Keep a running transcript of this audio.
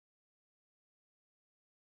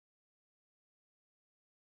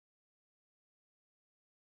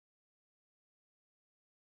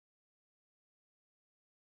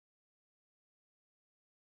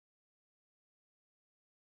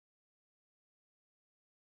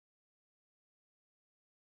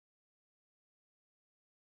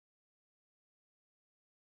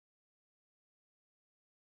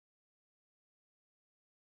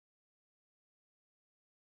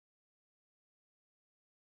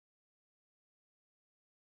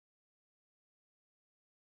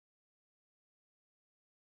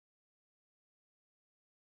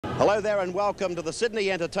Hello there and welcome to the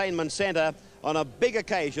Sydney Entertainment Centre on a big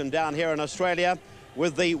occasion down here in Australia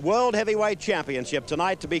with the World Heavyweight Championship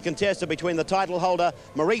tonight to be contested between the title holder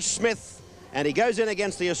Maurice Smith, and he goes in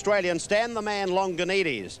against the Australian Stan the Man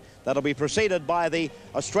Longinidis. That'll be preceded by the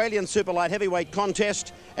Australian Super Light Heavyweight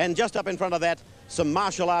contest, and just up in front of that some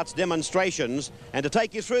martial arts demonstrations. And to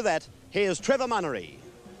take you through that, here's Trevor Munnery.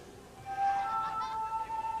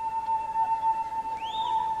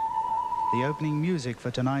 The opening music for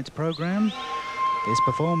tonight's program is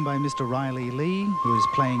performed by Mr. Riley Lee, who is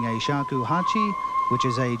playing a shakuhachi, which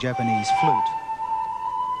is a Japanese flute.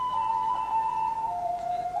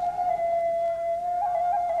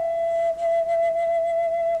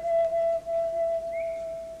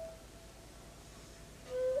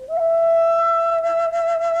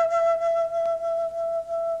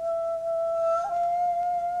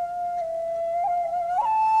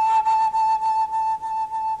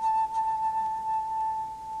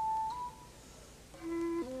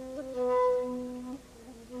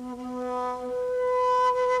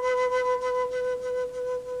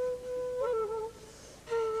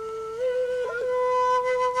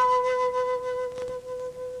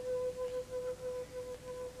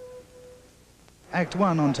 Act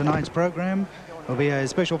 1 on tonight's program will be a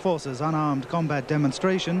Special Forces unarmed combat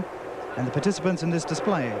demonstration, and the participants in this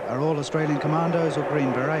display are all Australian Commandos or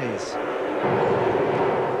Green Berets.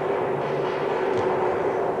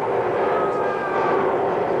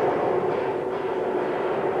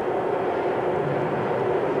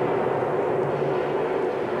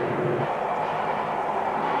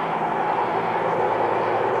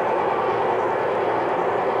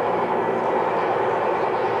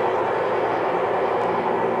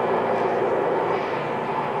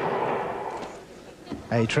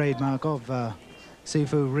 A trademark of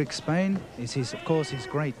Sifu Rick Spain is, of course, his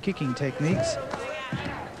great kicking techniques.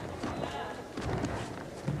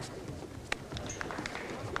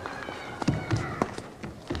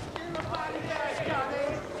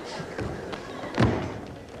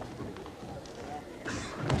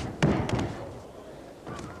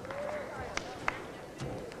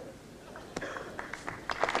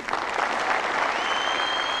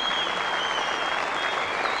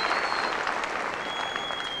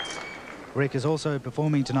 Rick is also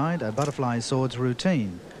performing tonight a butterfly swords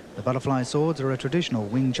routine. The butterfly swords are a traditional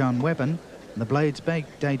Wing Chun weapon, and the blades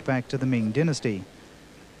date back to the Ming Dynasty.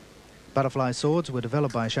 Butterfly swords were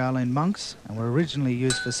developed by Shaolin monks and were originally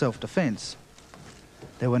used for self-defense.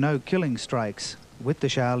 There were no killing strikes with the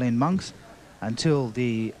Shaolin monks until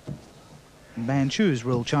the Manchus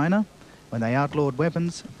ruled China, when they outlawed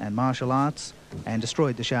weapons and martial arts and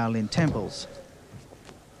destroyed the Shaolin temples.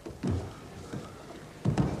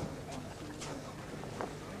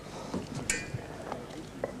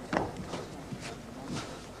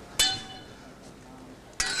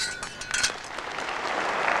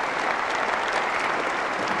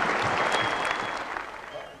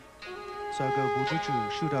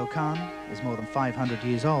 Shudokan is more than 500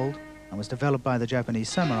 years old and was developed by the Japanese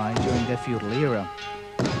samurai during their feudal era.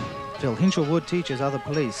 Phil Hinchelwood teaches other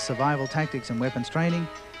police survival tactics and weapons training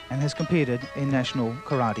and has competed in national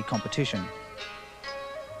karate competition.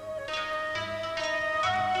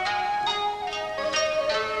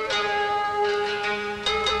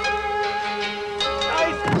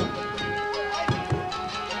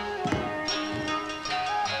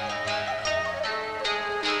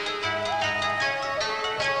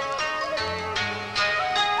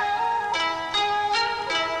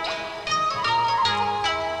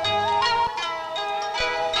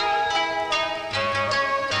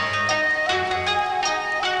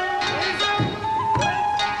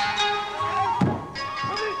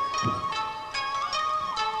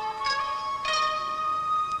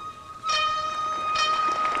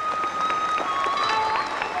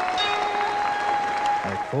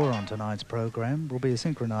 Tonight's program will be a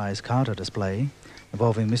synchronized kata display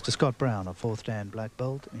involving Mr. Scott Brown, a 4th Dan black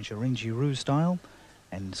belt in Shirinji-Ryu style,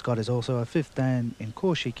 and Scott is also a 5th Dan in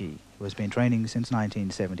Koshiki, who has been training since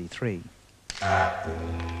 1973.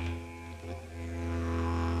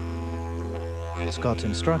 Scott's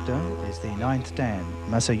instructor is the 9th Dan,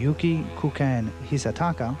 Masayuki Kukan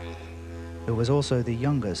Hisataka, who was also the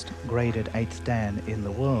youngest graded 8th Dan in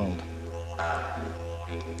the world.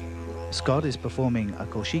 Scott is performing a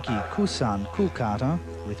Koshiki Kusan Kukata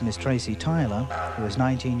with Miss Tracy Tyler, who is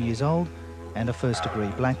 19 years old and a 1st degree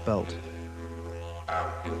black belt.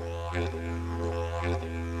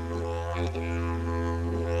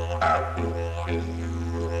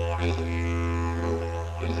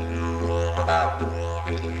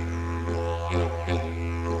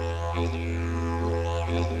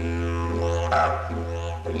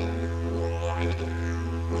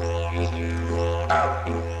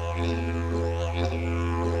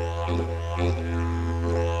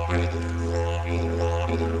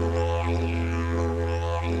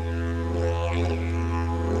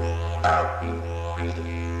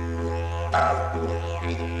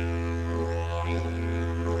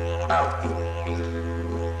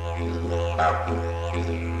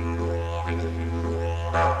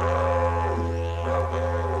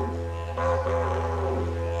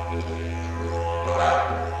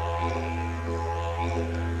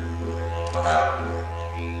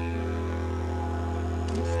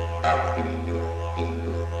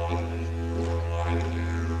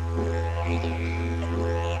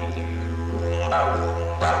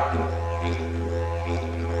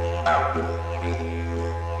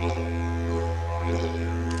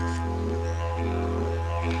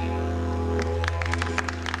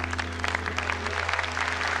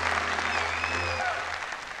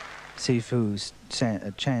 Sifu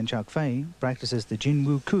Chan Chuk Fei practices the Jin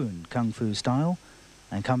Woo Kun Kung Fu style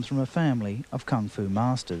and comes from a family of Kung Fu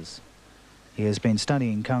masters. He has been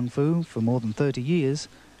studying Kung Fu for more than 30 years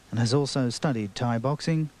and has also studied Thai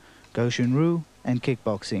boxing, Goshin Ryu and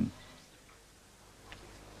kickboxing.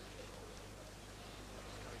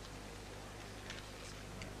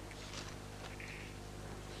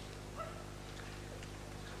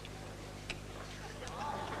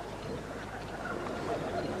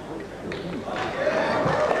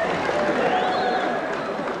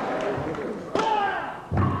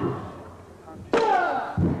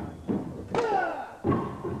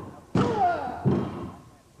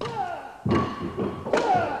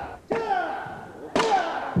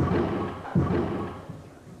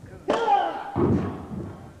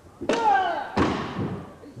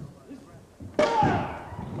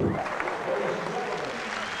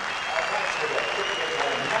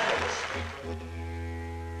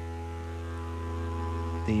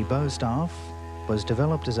 The bow staff was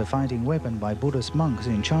developed as a fighting weapon by Buddhist monks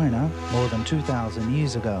in China more than 2,000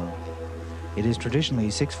 years ago. It is traditionally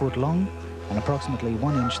 6 foot long and approximately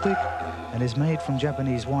 1 inch thick and is made from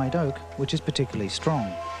Japanese white oak, which is particularly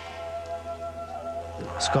strong.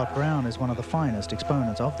 Scott Brown is one of the finest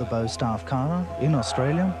exponents of the bow staff kata in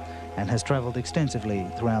Australia and has travelled extensively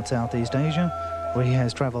throughout Southeast Asia, where he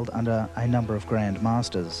has travelled under a number of Grand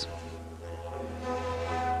Masters.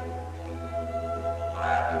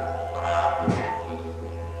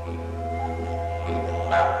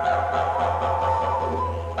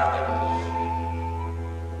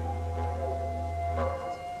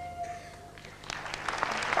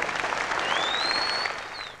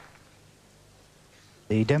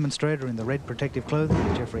 The demonstrator in the red protective clothing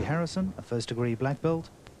is Jeffrey Harrison, a first-degree black belt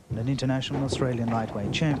and an international Australian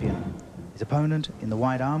lightweight champion. His opponent in the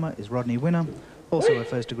white armour is Rodney Winner, also a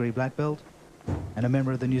first-degree black belt and a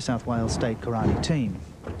member of the New South Wales State Karate team.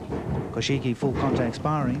 Koshiki full contact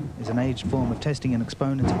sparring is an aged form of testing an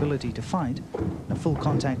exponent's ability to fight in a full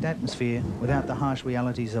contact atmosphere without the harsh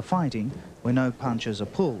realities of fighting where no punches are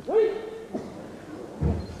pulled.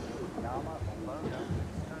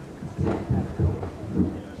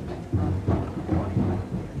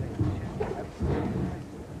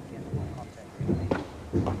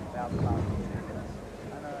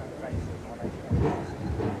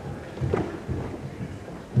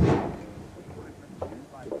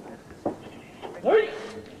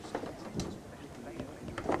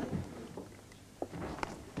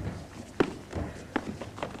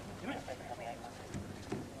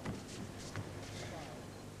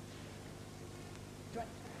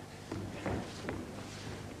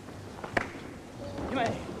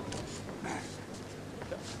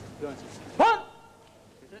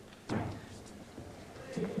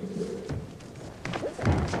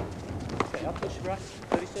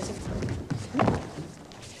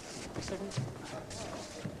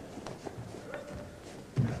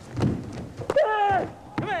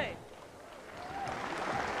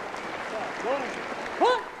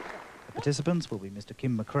 Participants will be Mr.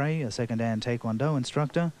 Kim McRae, a second-hand Taekwondo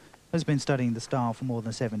instructor, who has been studying the style for more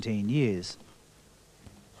than 17 years.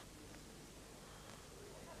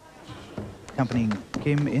 Accompanying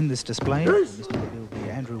Kim in this display will be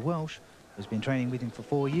Andrew Welsh, who's been training with him for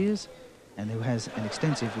 4 years and who has an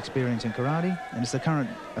extensive experience in karate and is the current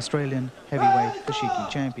Australian heavyweight Koshiki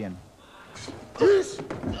champion.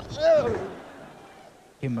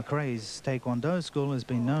 Kim McRae's Taekwondo school has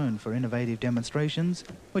been known for innovative demonstrations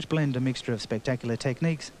which blend a mixture of spectacular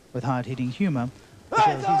techniques with hard-hitting humour to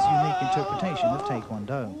show his unique interpretation of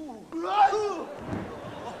Taekwondo.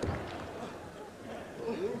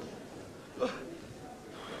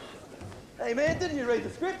 Hey man, didn't you read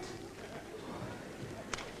the script?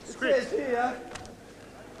 It says here,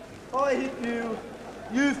 I hit you,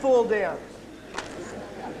 you fall down.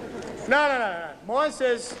 No. Mine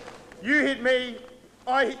says, you hit me,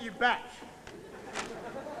 I hit you back.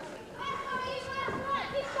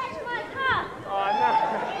 Oh, no.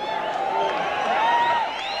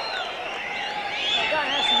 Don't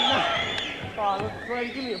have some... Oh, look,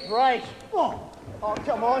 Brady, give me a break. Oh,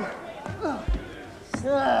 come on.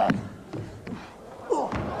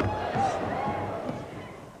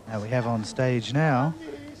 Now we have on stage now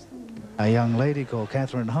a young lady called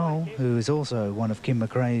Catherine Hull, who is also one of Kim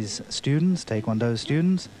McRae's students, Taekwondo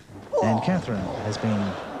students. And Catherine has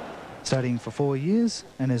been studying for 4 years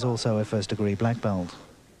and is also a first-degree black belt.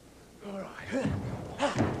 All right.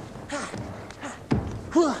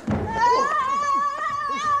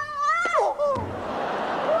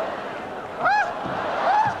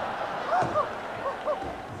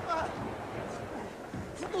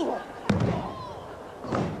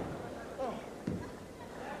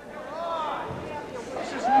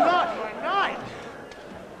 This is not my night.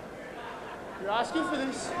 You're asking for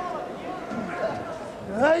this.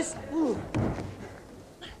 Nice.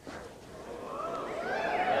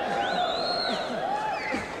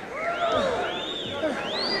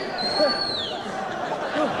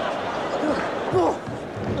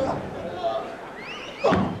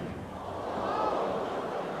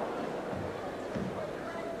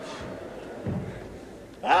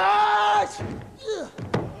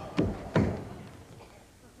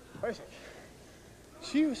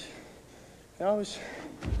 She was... I was...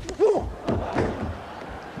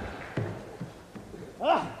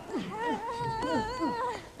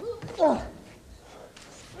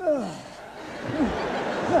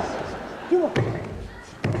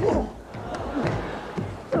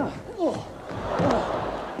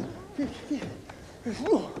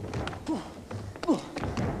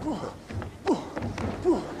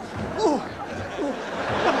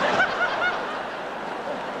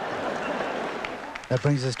 That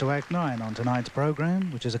brings us to Act 9 on tonight's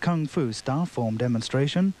program, which is a Kung Fu staff form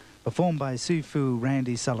demonstration performed by Sifu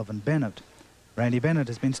Randy Sullivan Bennett. Randy Bennett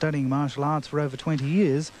has been studying martial arts for over 20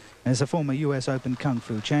 years and is a former US Open Kung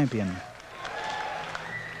Fu champion.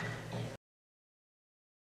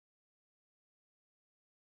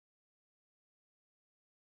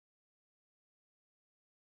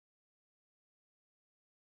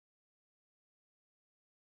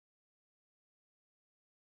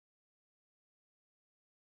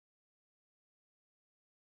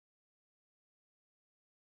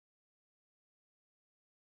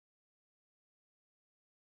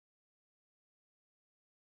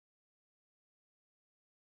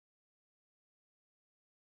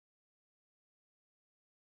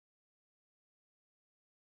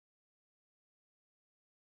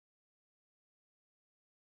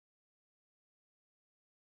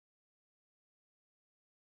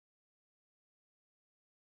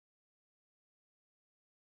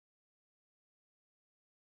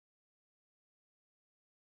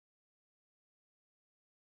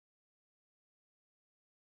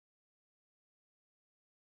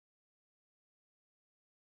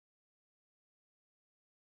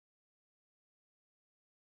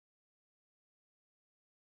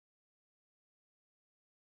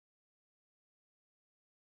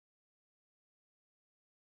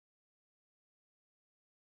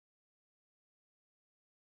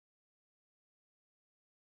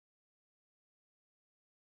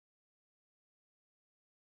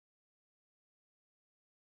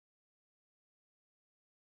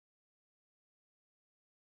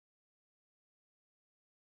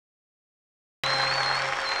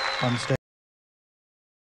 On stage.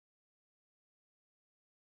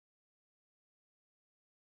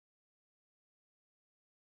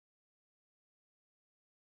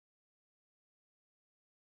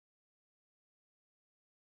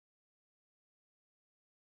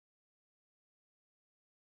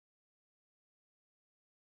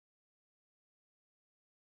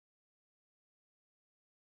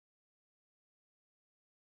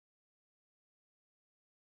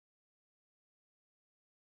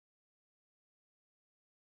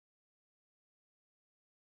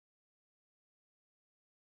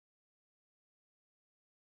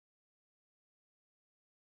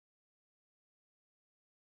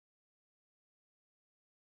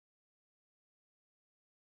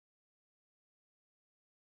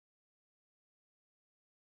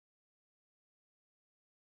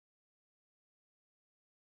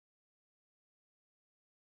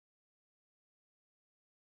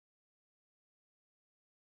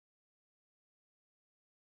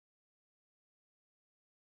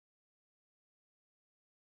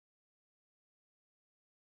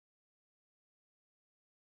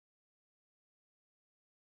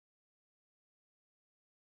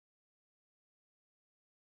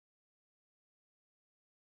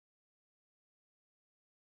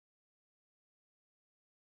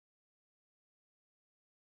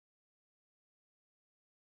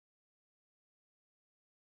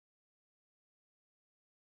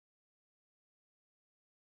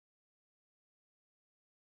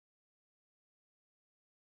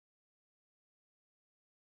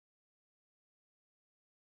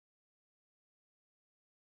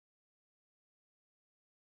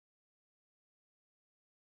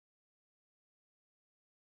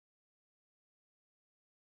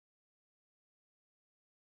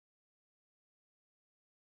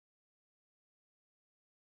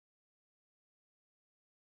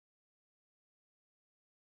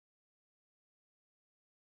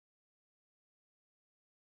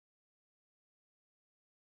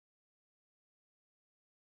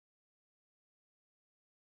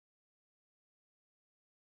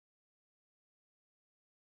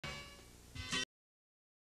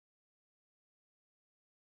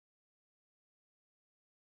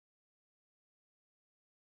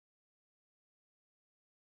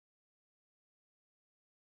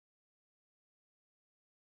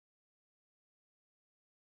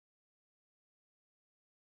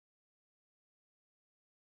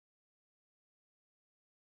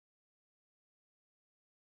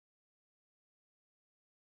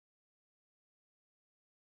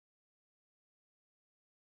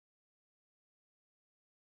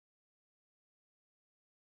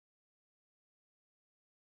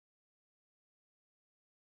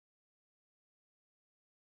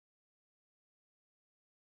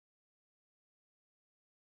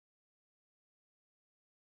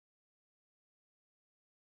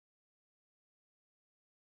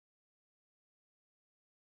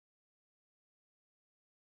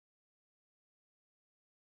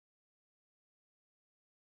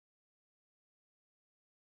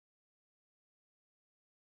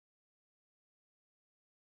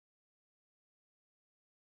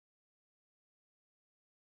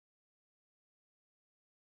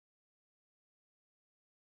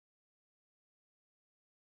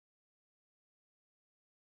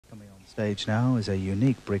 Stage now is a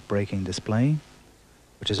unique brick-breaking display,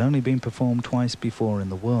 which has only been performed twice before in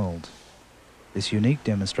the world. This unique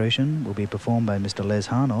demonstration will be performed by Mr. Les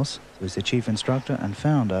Harnos, who is the chief instructor and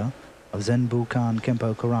founder of Zenbukan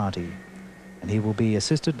Kempo Karate, and he will be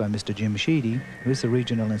assisted by Mr. Jim Sheedy, who is the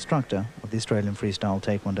regional instructor of the Australian Freestyle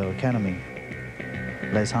Taekwondo Academy.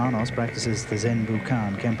 Les Harnos practices the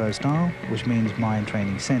Zenbukan Kempo style, which means Mind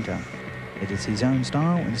Training Center. It is his own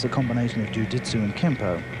style and is a combination of Jiu-Jitsu and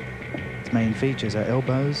Kempo. Its main features are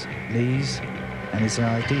elbows, knees, and is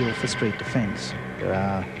ideal for street defense. There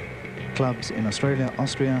are clubs in Australia,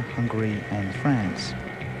 Austria, Hungary, and France.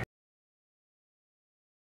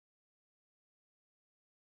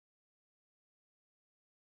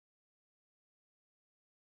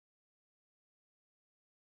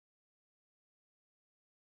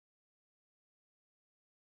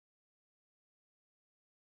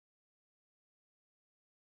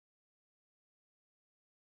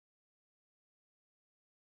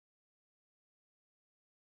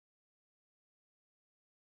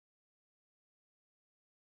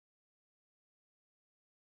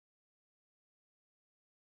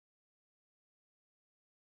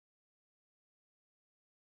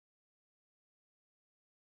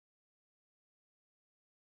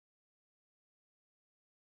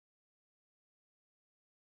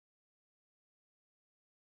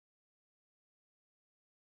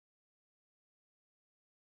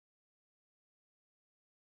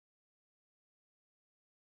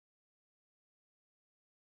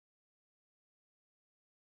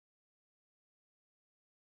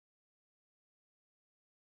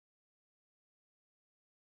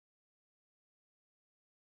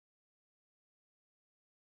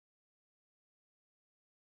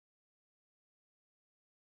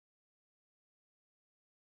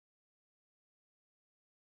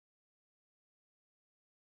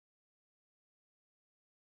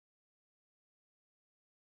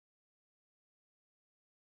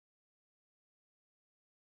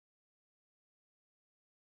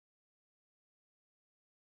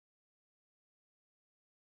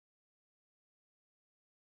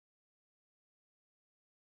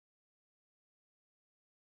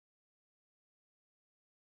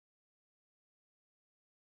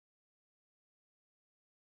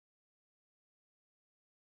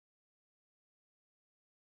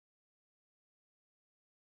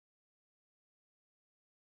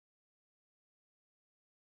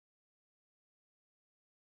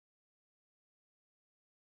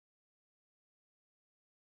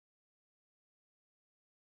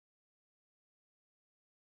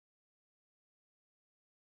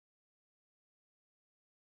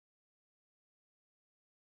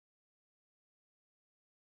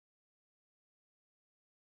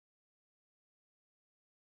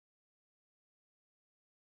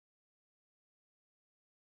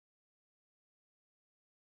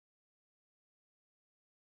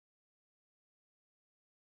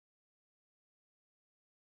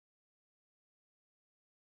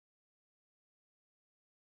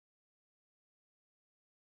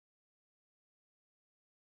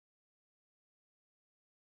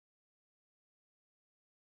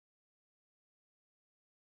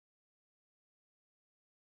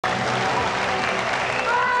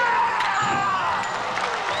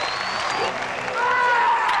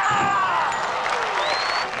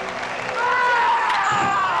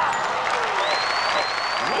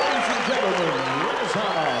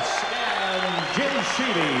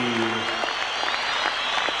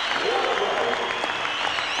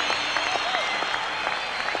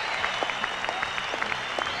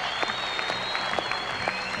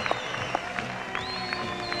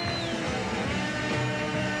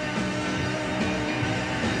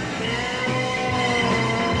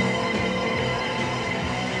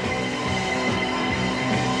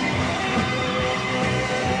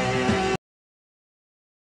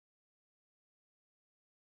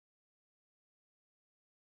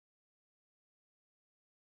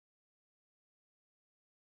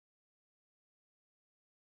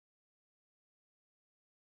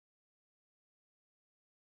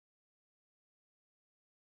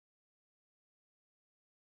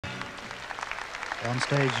 On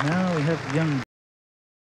stage now we have young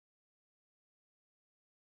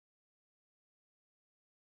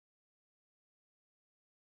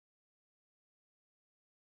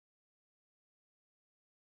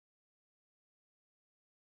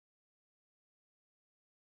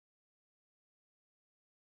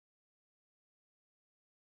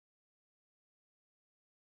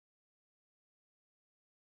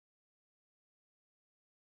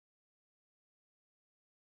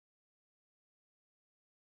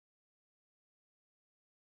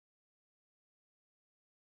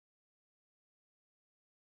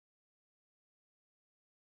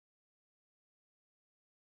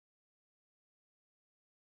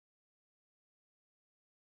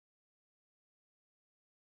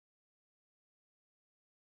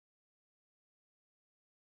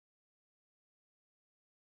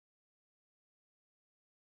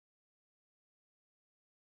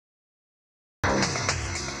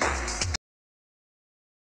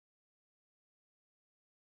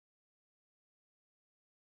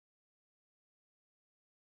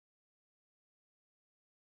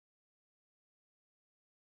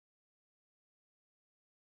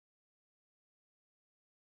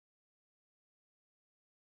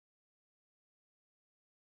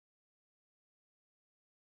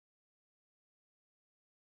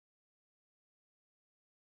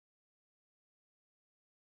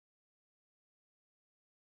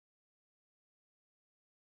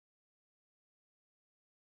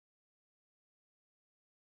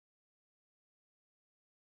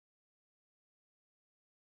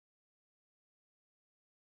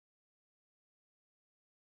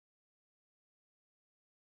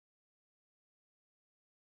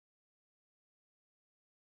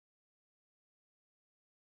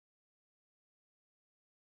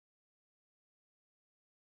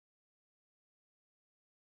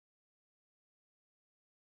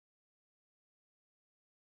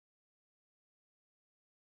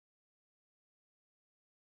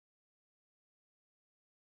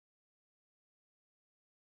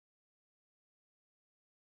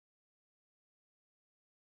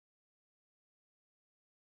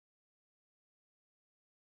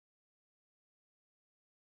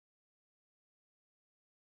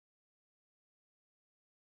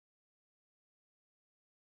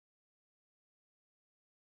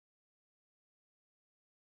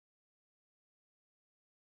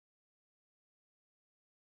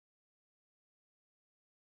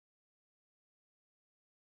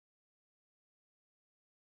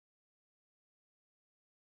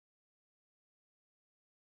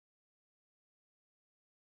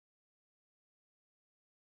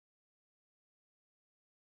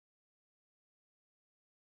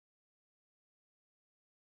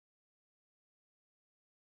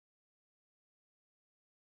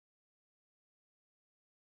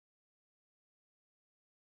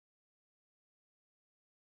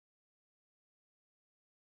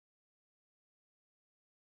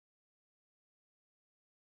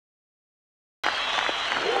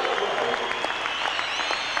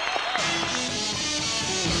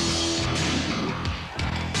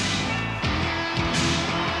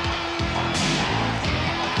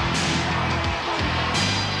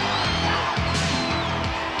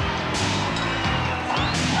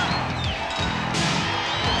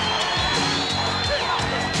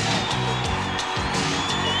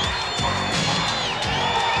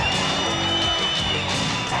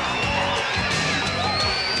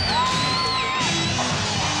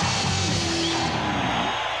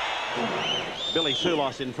Billy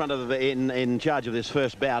Soulos in charge of this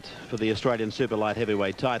first bout for the Australian super light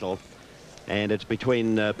heavyweight title, and it's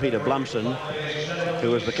between Peter Blumson,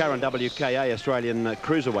 who is the current WKA Australian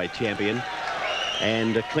cruiserweight champion,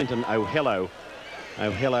 and Clinton O'Hello.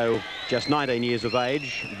 O'Hello, just 19 years of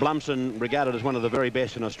age. Blumson regarded as one of the very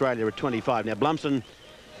best in Australia at 25. Now Blumson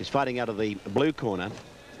is fighting out of the blue corner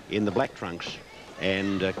in the black trunks,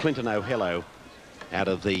 and Clinton O'Hello out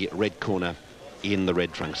of the red corner in the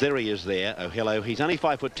red trunks. There he is there, O'Hello. He's only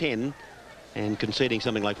 5'10" and conceding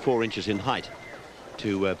something like 4 inches in height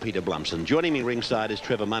to Peter Blumson. Joining me ringside is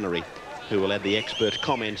Trevor Munnery, who will add the expert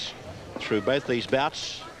comments through both these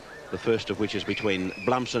bouts, the first of which is between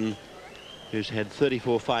Blumson, who's had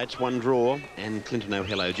 34 fights, 1 draw, and Clinton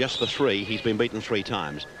O'Hello, just the 3. He's been beaten 3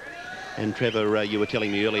 times. And Trevor, you were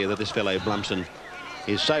telling me earlier that this fellow Blumson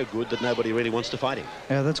is so good that nobody really wants to fight him.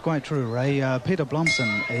 Yeah, that's quite true, Ray. Peter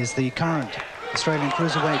Blumson is the current Australian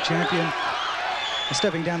cruiserweight champion,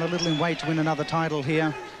 stepping down a little in weight to win another title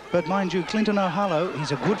here. But mind you, Clinton O'Hello,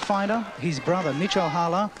 he's a good fighter. His brother, Mitch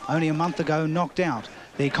O'Hello, only a month ago knocked out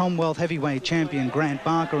the Commonwealth heavyweight champion Grant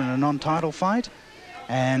Barker in a non-title fight.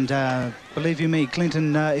 And believe you me,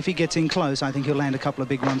 Clinton, if he gets in close, I think he'll land a couple of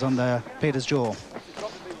big ones on Peter's jaw.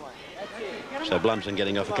 So Blumson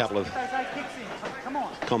getting off a couple of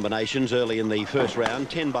combinations early in the first round,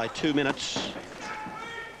 10 by 2 minutes.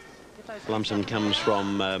 Blumson comes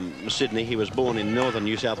from Sydney. He was born in northern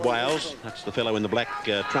New South Wales. That's the fellow in the black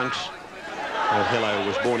trunks. O'Hello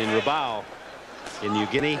was born in Rabaul in New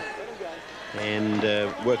Guinea and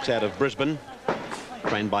works out of Brisbane,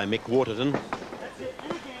 trained by Mick Waterton.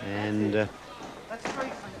 And a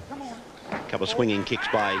couple of swinging kicks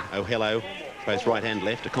by O'Hello, both right and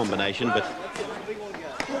left, a combination, but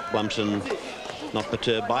Blumson not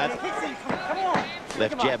perturbed by it.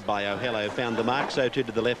 Left jab by O'Hello found the mark, so too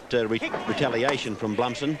did the left retaliation from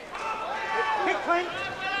Blumson.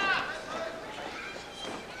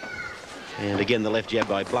 And again the left jab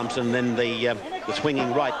by Blumson, then the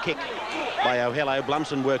swinging right kick by O'Hello.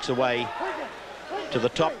 Blumson works away to the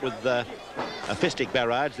top with a fistic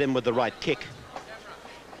barrage, then with the right kick.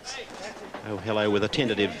 O'Hello with a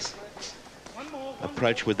tentative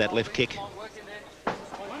approach with that left kick,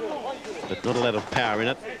 but not a lot of power in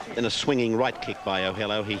it. Then a swinging right kick by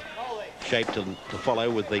O'Hello. He shaped to follow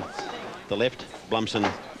with the left. Blumson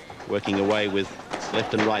working away with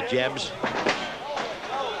left and right jabs.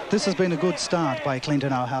 This has been a good start by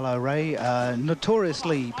Clinton O'Hello, Ray.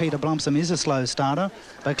 Notoriously, Peter Blumson is a slow starter,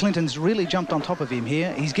 but Clinton's really jumped on top of him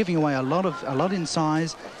here. He's giving away a lot in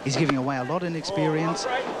size. He's giving away a lot in experience,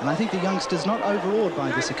 and I think the youngster's not overawed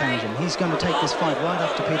by this occasion. He's going to take this fight right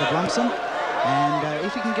up to Peter Blumson, and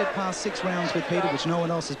if he can get past 6 rounds with Peter, which no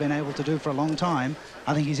one else has been able to do for a long time,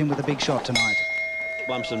 I think he's in with a big shot tonight.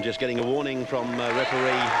 Blumson just getting a warning from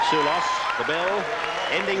referee Soulos. The bell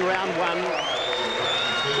ending round 1.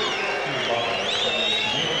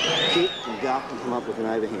 Kick and duck and come up with an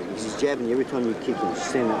overhand. He's jabbing you every time you kick him,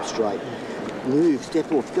 stand up straight. Move,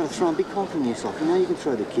 step off. You've got to throw him, be confident in yourself. You know you can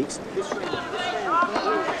throw the kicks.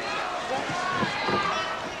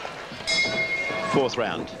 Fourth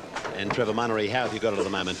round. And Trevor Munnery, how have you got it at the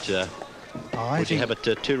moment? Would you have it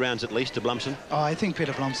 2 rounds at least to Blumson? Oh, I think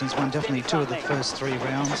Peter Blumson's won definitely 2 of the first 3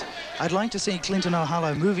 rounds. I'd like to see Clinton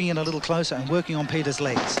O'Hello moving in a little closer and working on Peter's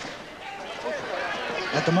legs.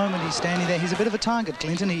 At the moment, he's standing there. He's a bit of a target,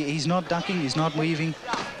 Clinton. He's not ducking, he's not weaving.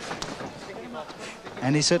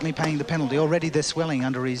 And he's certainly paying the penalty. Already they're swelling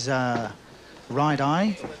under his right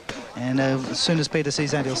eye. And as soon as Peter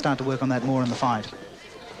sees that, he'll start to work on that more in the fight.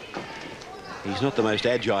 He's not the most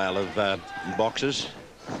agile of boxers.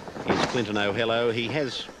 He's Clinton O'Hello. He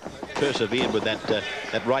has persevered with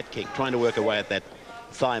that right kick, trying to work away at that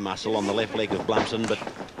thigh muscle on the left leg of Blumson, but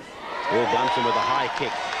Blumson with a high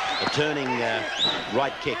kick, a turning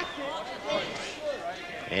right kick,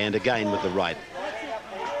 and again with the right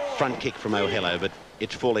front kick from O'Hello, but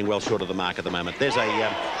it's falling well short of the mark at the moment. There's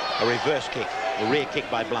a reverse kick, a rear kick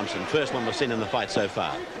by Blumson. First one we've seen in the fight so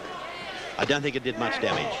far. I don't think it did much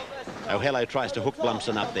damage. O'Hello tries to hook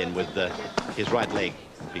Blumson up then with his right leg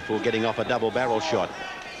before getting off a double barrel shot.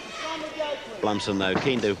 Blumson, though,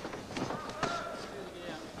 keen to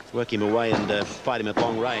work him away and fight him at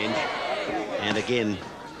long range. And again,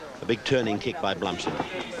 a big turning kick by Blumson.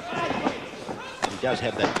 He does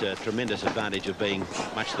have that tremendous advantage of being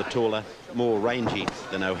much the taller, more rangy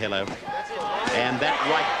than O'Hello. And that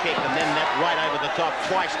right kick and then that right over the top,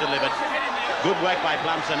 twice delivered. Good work by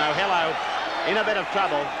Blumson. O'Hello in a bit of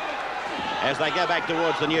trouble as they go back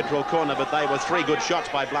towards the neutral corner, but they were 3 good shots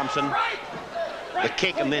by Blumson. The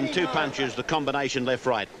kick and then 2 punches, the combination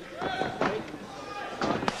left-right.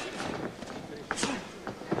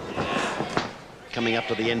 coming up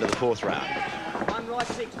to the end of the 4th round.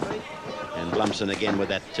 And Blumson again with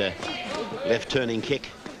that left turning kick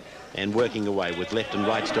and working away with left and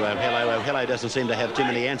rights to O'Hello. O'Hello doesn't seem to have too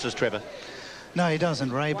many answers, Trevor. No, he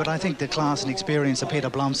doesn't, Ray, but I think the class and experience of Peter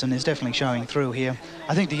Blumson is definitely showing through here.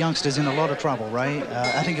 I think the youngster's in a lot of trouble, Ray.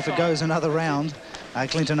 I think if it goes another round,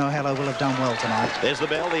 Clinton O'Hello will have done well tonight. There's the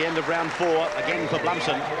bell, the end of round 4, again for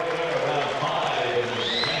Blumson.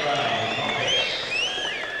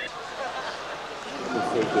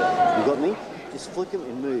 You got me? Just flick him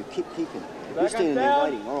and move. Keep kicking. You're standing there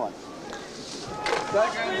waiting. All right.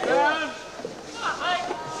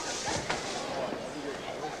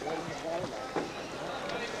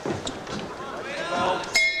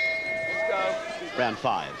 Round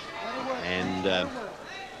 5. And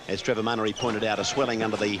as Trevor Munnery pointed out, a swelling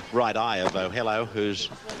under the right eye of O'Hello, who's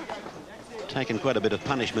taken quite a bit of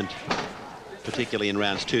punishment, particularly in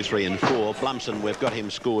rounds 2, 3 and 4. Blumson, we've got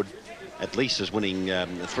him scored at least as winning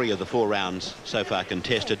 3 of the 4 rounds so far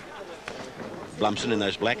contested. Blumson in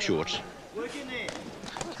those black shorts.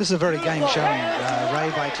 This is a very game showing,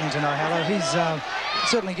 Ray, by Clinton O'Hello. He's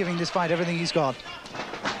certainly giving this fight everything he's got.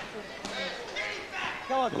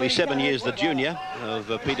 Well, he's 7 years the junior of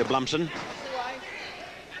Peter Blumson.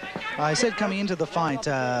 I said coming into the fight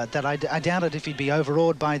that I doubted if he'd be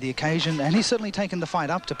overawed by the occasion, and he's certainly taken the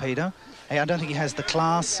fight up to Peter. I don't think he has the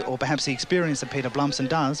class or perhaps the experience that Peter Blumson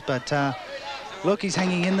does, but look, he's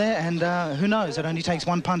hanging in there, and who knows, it only takes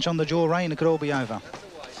one punch on the jaw, Ray, and it could all be over.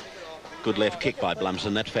 Good left kick by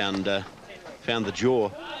Blumson. That found the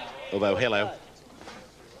jaw of O'Hello.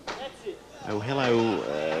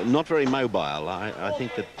 O'Hello not very mobile. I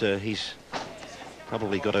think that he's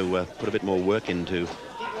probably got to put a bit more work into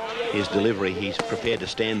his delivery. He's prepared to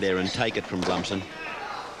stand there and take it from Blumson,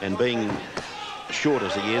 and being short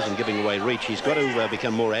as he is and giving away reach, he's got to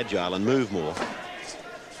become more agile and move more.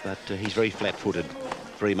 But he's very flat-footed,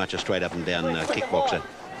 very much a straight up and down kickboxer.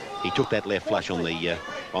 He took that left flush on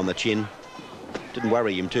the chin. Didn't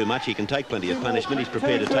worry him too much. He can take plenty of punishment. He's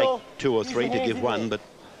prepared to take 2 or 3 to give 1, but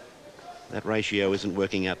that ratio isn't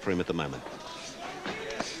working out for him at the moment.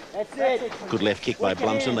 Good left kick by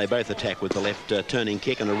Blumson. They both attack with the left turning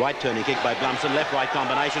kick and a right turning kick by Blumson. Left-right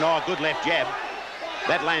combination. Oh, good left jab.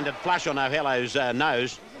 That landed flush on O'Hello's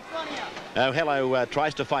nose. O'Hello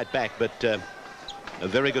tries to fight back, but a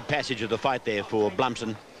very good passage of the fight there for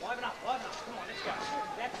Blumson.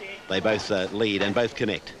 They both lead and both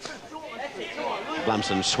connect.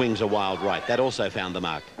 Blumson swings a wild right. That also found the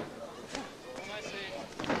mark.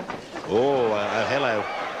 Oh, O'Hello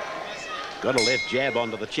got a left jab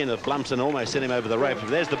onto the chin of Blumson, almost sent him over the rope.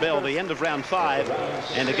 There's the bell, the end of round 5.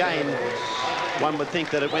 And again, one would think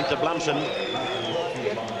that it went to Blumson.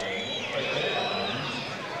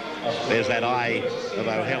 There's that eye of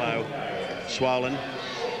O'Hello swollen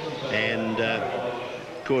and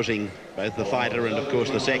causing both the fighter and, of course,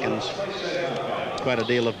 the seconds quite a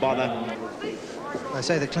deal of bother. I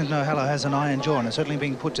say that Clinton O'Hello has an iron jaw, and it's certainly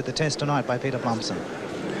being put to the test tonight by Peter Blumson.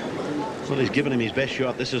 Well, he's given him his best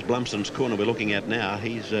shot. This is Blumson's corner we're looking at now.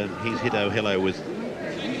 He's hit O'Hello with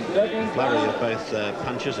a flurry of both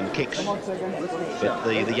punches and kicks. But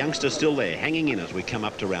the youngster's still there, hanging in as we come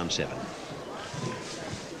up to round 7.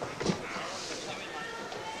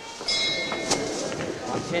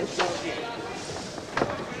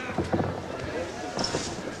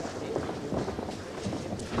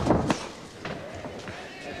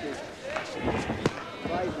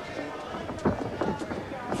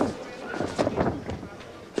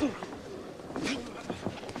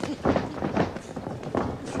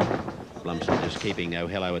 Blumson just keeping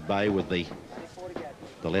O'Hello at bay with the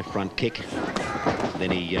left front kick.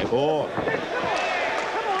 Then he that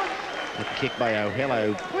kick by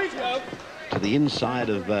O'Hello to the inside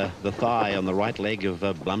of the thigh on the right leg of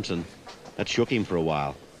Blumson. That shook him for a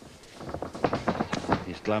while.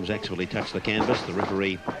 His gloves actually touched the canvas. The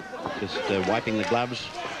referee just wiping the gloves,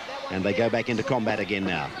 and they go back into combat again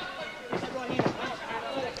now.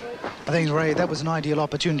 I think, Ray, that was an ideal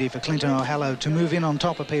opportunity for Clinton O'Hello to move in on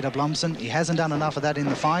top of Peter Blumson. He hasn't done enough of that in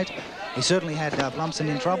the fight. He certainly had Blumson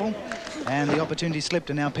in trouble, and the opportunity slipped,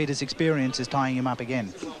 and now Peter's experience is tying him up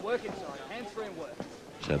again.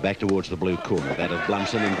 So back towards the blue corner, that of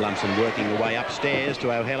Blumson, and Blumson working away upstairs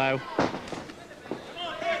to O'Hello.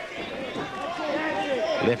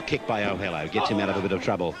 Left kick by O'Hello gets him out of a bit of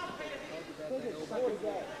trouble.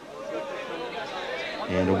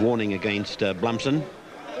 And a warning against Blumson.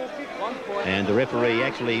 And the referee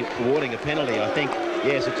actually awarding a penalty, I think.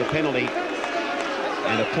 Yes, it's a penalty.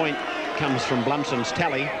 And a point comes from Blumson's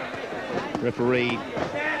tally. Referee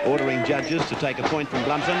ordering judges to take a point from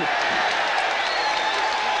Blumson.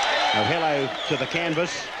 O'Hello to the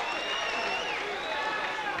canvas.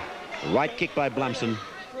 Right kick by Blumson.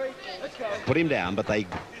 Put him down, but they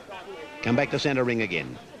come back to centre ring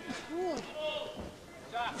again.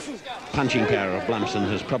 Punching power of Blumson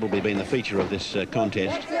has probably been the feature of this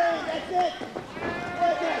contest.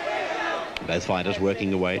 Both fighters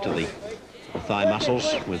working away to the thigh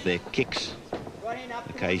muscles with their kicks.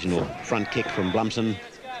 Occasional front kick from Blumson,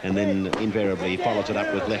 and then invariably follows it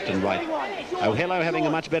up with left and right. O'Hello having a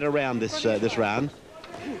much better round this round,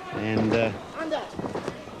 and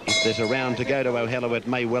if there's a round to go to O'Hello, it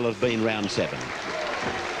may well have been round 7.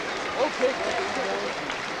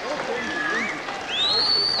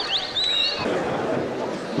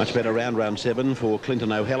 Much better round 7 for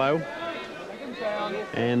Clinton O'Hello.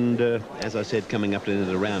 And as I said, coming up to the end of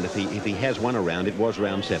the round, if he has won a round, it was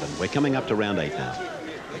round 7. We're coming up to round 8 now.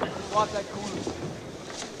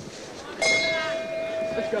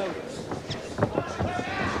 Let's go.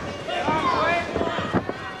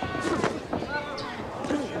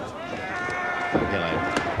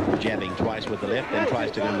 O'Hello jabbing twice with the left, then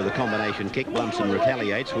tries to go in with a combination kick. Blumson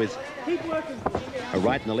retaliates with a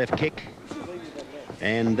right and a left kick,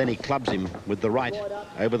 and then he clubs him with the right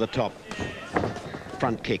over the top.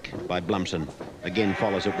 Front kick by Blumson. Again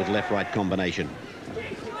follows it with left-right combination.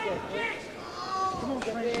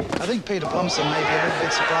 I think Peter Blumson may be a little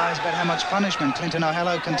bit surprised about how much punishment Clinton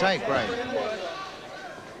O'Hello can take, Ray.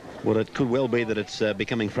 Well, it could well be that it's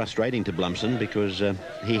becoming frustrating to Blumson, because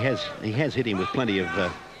he has hit him with plenty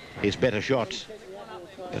of his better shots,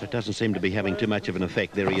 but it doesn't seem to be having too much of an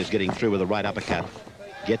effect. There he is getting through with a right uppercut.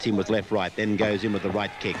 Gets him with left-right, then goes in with the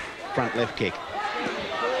right kick. Front left kick.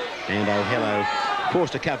 And O'Hello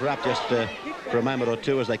forced to cover up just for a moment or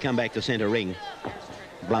two as they come back to centre ring.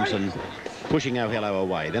 Blumson pushing O'Hello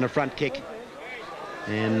away. Then a front kick.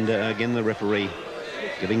 And again the referee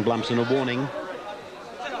giving Blumson a warning.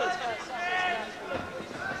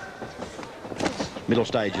 Middle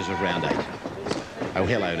stages of round 8.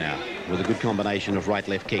 O'Hello now with a good combination of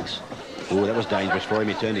right-left kicks. Oh, that was dangerous for him.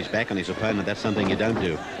 He turned his back on his opponent. That's something you don't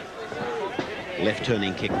do. Left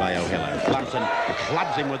turning kick by O'Hello. Blumson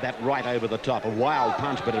clubs him with that right over the top. A wild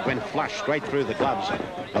punch, but it went flush straight through the gloves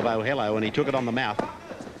of O'Hello, and he took it on the mouth.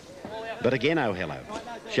 But again, O'Hello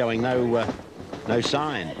showing no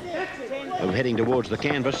sign of heading towards the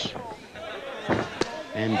canvas.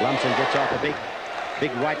 And Blumson gets off a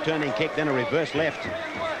big right turning kick, then a reverse left.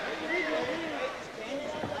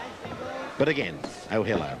 But again,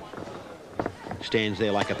 O'Hello stands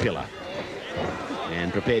there like a pillar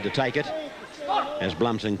and prepared to take it, as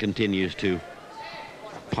Blumson continues to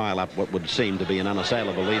pile up what would seem to be an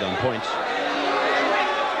unassailable lead on points.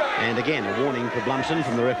 And again, a warning for Blumson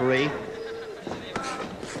from the referee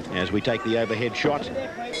as we take the overhead shot.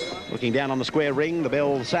 Looking down on the square ring, the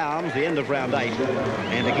bell sounds, the end of round 8.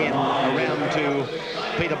 And again, a round to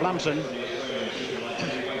Peter Blumson.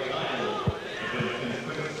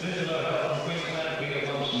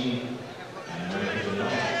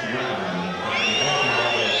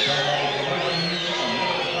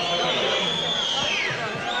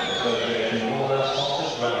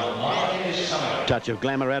 Touch of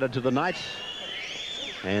glamour added to the night,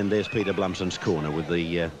 and there's Peter Blumson's corner with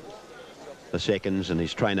the seconds, and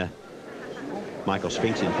his trainer Michael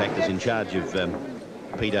Spinks in fact is in charge of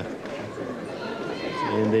Peter,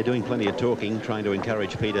 and they're doing plenty of talking, trying to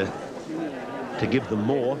encourage Peter to give them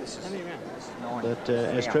more. But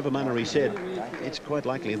as Trevor Munnery said, it's quite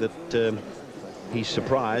likely that he's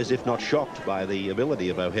surprised, if not shocked, by the ability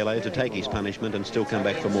of O'Hello to take his punishment and still come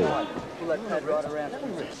back for more.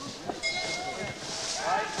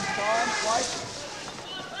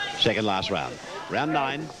 Second last round. Round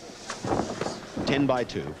 9. 10 by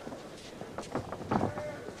 2. Oh,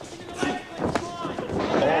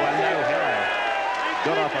 and O'Hello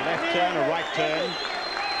got off a left turn, a right turn.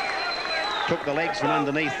 Took the legs from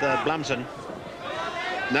underneath Blumson.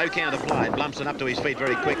 No count applied. Blumson up to his feet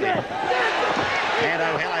very quickly. And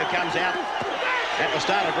O'Hello comes out at the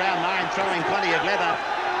start of round 9, throwing plenty of leather.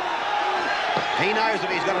 He knows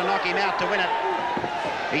that he's got to knock him out to win it.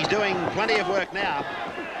 He's doing plenty of work now.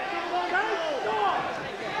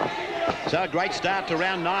 So a great start to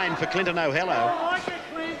round 9 for Clinton O'Hello.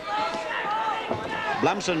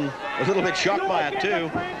 Blumson a little bit shocked by it too.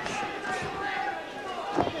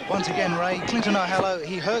 Once again, Ray, Clinton O'Hello,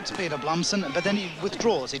 he hurts Peter Blumson, but then he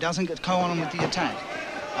withdraws. He doesn't go on with the attack.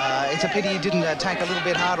 It's a pity he didn't attack a little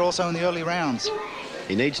bit hard also in the early rounds.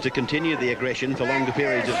 He needs to continue the aggression for longer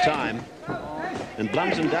periods of time. And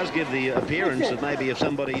Blumson does give the appearance that maybe if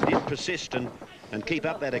somebody did persist and keep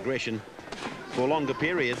up that aggression for longer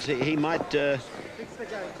periods, he might be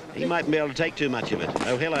able to take too much of it.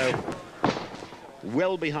 O'Hello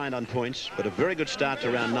well behind on points, but a very good start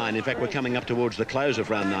to round 9. In fact, we're coming up towards the close of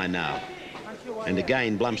round 9 now. And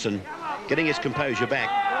again, Blumson getting his composure back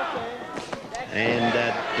and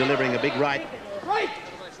delivering a big right.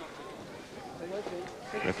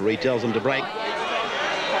 Referee tells them to break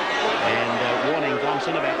and warning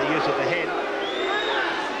Blumson about the use of the head.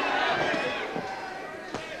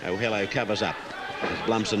 O'Hello covers up as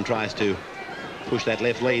Blumson tries to push that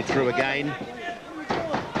left lead through again.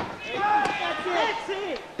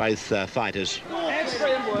 Both fighters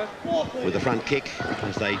with the front kick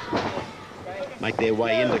as they make their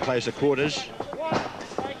way into closer quarters.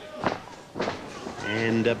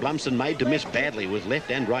 And Blumson made to miss badly with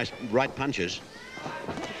left and right punches.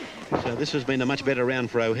 So this has been a much better round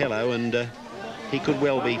for O'Hello, and he could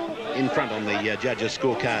well be in front on the judges'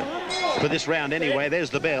 scorecard for this round anyway. There's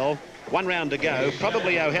the bell. 1 round to go.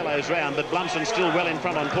 Probably O'Hello's round, but Blumson's still well in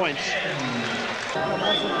front on points.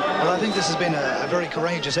 Well, I think this has been a very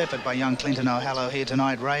courageous effort by young Clinton O'Hello here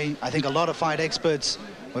tonight, Ray. I think a lot of fight experts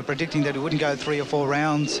were predicting that it wouldn't go 3 or 4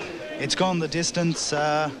 rounds. It's gone the distance.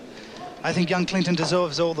 I think young Clinton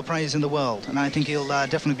deserves all the praise in the world, and I think he'll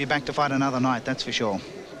definitely be back to fight another night, that's for sure.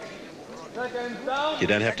 You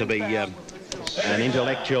don't have to be an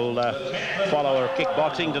intellectual follower of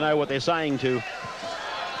kickboxing to know what they're saying to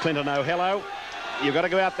Clinton O'Hello. You've got to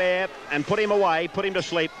go out there and put him away, put him to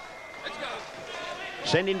sleep.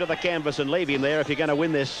 Send him to the canvas and leave him there if you're going to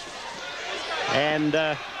win this. And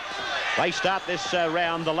they start this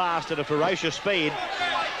round, the last, at a ferocious speed.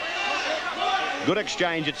 Good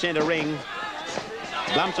exchange at centre ring.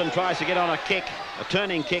 Blumson tries to get on a kick, a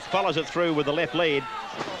turning kick, follows it through with the left lead.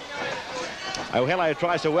 O'Hello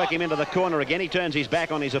tries to work him into the corner again. He turns his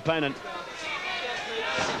back on his opponent.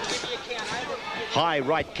 High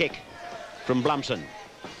right kick from Blumson.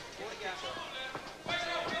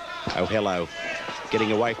 O'Hello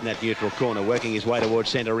getting away from that neutral corner, working his way towards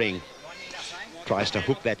centre ring. Tries to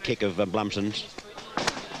hook that kick of Blumson's.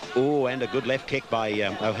 Oh, and a good left kick by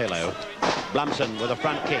O'Hello. Blumson with a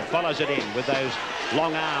front kick, follows it in with those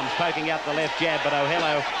long arms poking out the left jab, but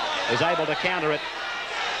O'Hello is able to counter it.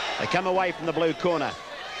 They come away from the blue corner.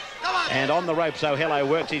 And on the ropes, O'Hello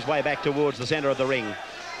works his way back towards the centre of the ring.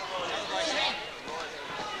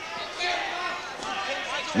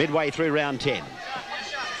 Midway through round 10.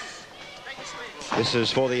 This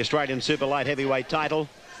is for the Australian Super Light Heavyweight title.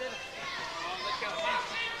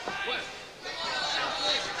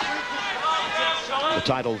 The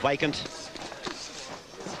title vacant.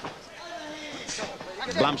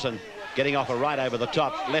 Blumson getting off a right over the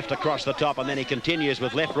top, left across the top, and then he continues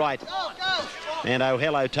with left, right. And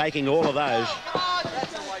O'Hello taking all of those.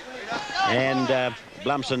 And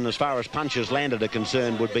Blumson, as far as punches landed are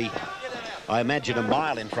concerned, would be, I imagine, a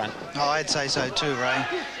mile in front. Oh, I'd say so too, Ray.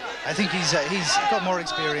 I think he's got more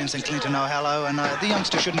experience than Clinton O'Hello, and the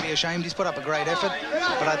youngster shouldn't be ashamed. He's put up a great effort,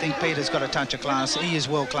 but I think Peter's got a touch of class. He is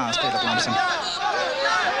world-class, Peter Blumson.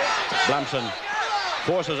 Blumson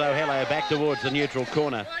forces O'Hello back towards the neutral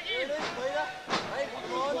corner.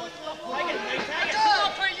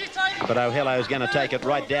 But O'Hello's going to take it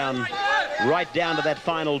right down to that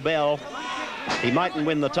final bell. He mightn't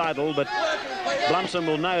win the title, but Blumson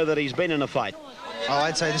will know that he's been in a fight. Oh,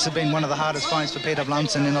 I'd say this has been one of the hardest fights for Peter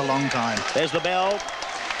Blumson in a long time. There's the bell.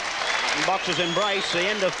 Boxers embrace. The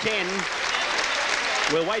end of 10.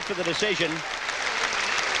 We'll wait for the decision.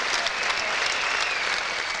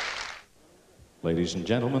 Ladies and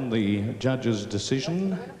gentlemen, the judges'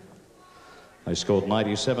 decision. They scored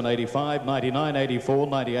 97-85,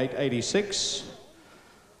 99-84, 98-86.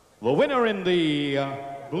 The winner in the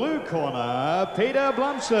blue corner, Peter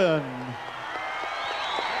Blumson.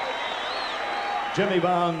 Jimmy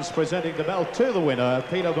Barnes presenting the belt to the winner,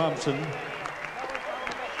 Peter Blumson.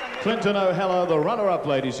 Clinton O'Hello, the runner-up,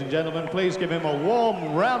 ladies and gentlemen. Please give him a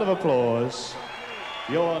warm round of applause.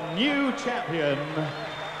 Your new champion,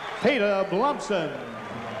 Peter Blumson.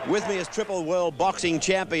 With me is triple world boxing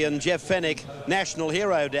champion Jeff Fennick, national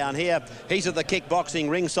hero down here. He's at the kickboxing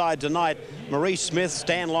ringside tonight. Maurice Smith,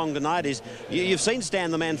 Stan Longinidis. You've seen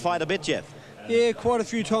Stan the man fight a bit, Jeff. Yeah, quite a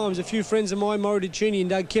few times. A few friends of mine, Maurice and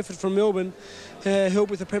Doug Kefford from Melbourne, helped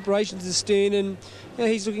with the preparations to Stan, and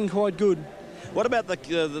he's looking quite good. What about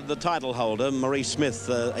the title holder, Maurice Smith?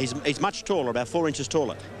 He's much taller, about 4 inches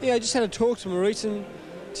taller. Yeah, I just had a talk to Maurice, and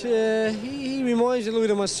he reminds me a little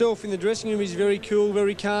bit of myself in the dressing room. He's very cool,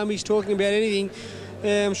 very calm. He's talking about anything.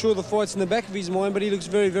 I'm sure the fight's in the back of his mind, but he looks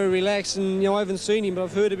very, very relaxed. And, I haven't seen him, but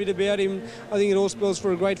I've heard a bit about him. I think it all spells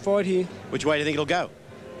for a great fight here. Which way do you think it'll go?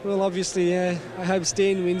 Well, obviously, I hope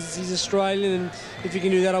Stan wins. He's Australian, and if he can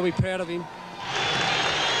do that, I'll be proud of him.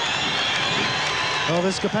 Well,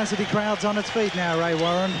 this capacity crowd's on its feet now, Ray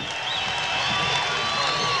Warren.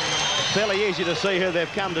 Fairly easy to see who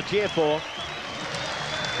they've come to cheer for.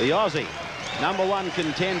 The Aussie, #1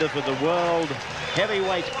 contender for the world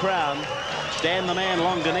heavyweight crown, Stan the Man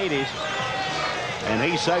Longinidis, and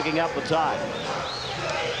he's soaking up the tide.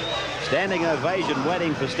 Standing ovation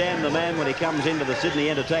waiting for Stan the Man when he comes into the Sydney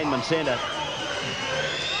Entertainment Centre.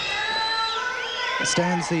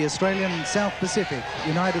 Stan's the Australian, South Pacific,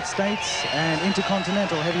 United States and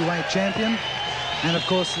Intercontinental heavyweight champion, and of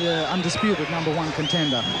course the undisputed #1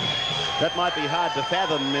 contender. That might be hard to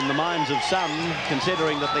fathom in the minds of some,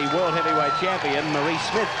 considering that the world heavyweight champion, Maurice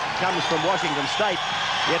Smith, comes from Washington State,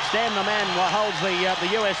 yet Stan the Man holds the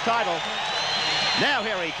US title. Now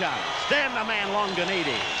here he comes, Stan the Man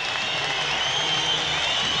Longinidis.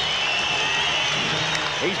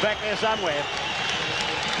 He's back there somewhere.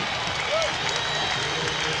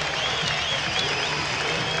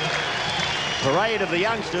 Parade of the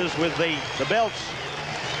youngsters with the belts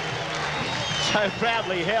so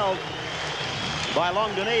proudly held by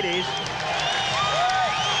Longinidis.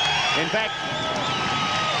 In fact,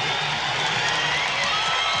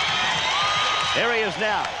 here he is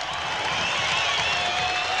now.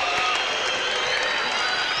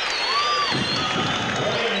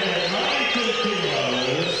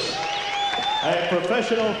 A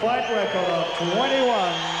professional fight record of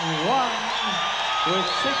 21-1 with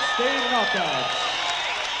 16 knockouts.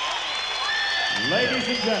 Ladies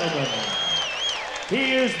and gentlemen,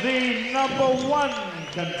 he is the #1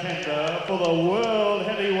 contender for the world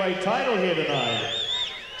heavyweight title here tonight.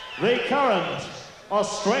 The current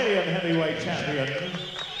Australian heavyweight champion,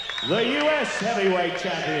 the US heavyweight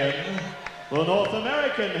champion, the North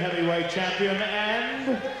American heavyweight champion,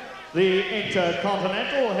 and the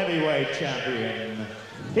Intercontinental heavyweight champion.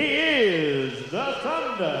 He is the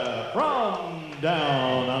Thunder from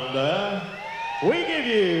down under. We give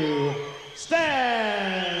you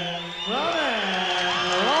Stan the Man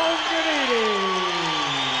Longinidis.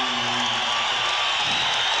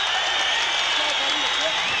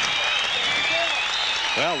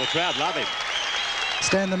 Well, the crowd love him.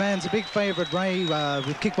 Stan the Man's a big favourite, Ray,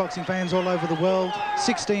 with kickboxing fans all over the world.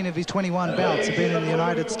 16 of his 21 bouts have been in the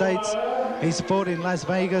United States. He's fought in Las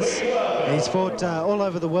Vegas. He's fought all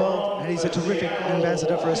over the world, and he's a terrific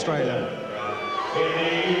ambassador for Australia. In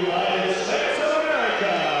the United States of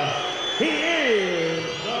America, he is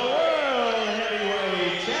the world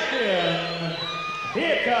heavyweight champion.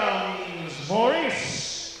 Here comes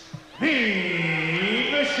Maurice, the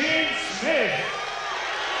Machine Smith.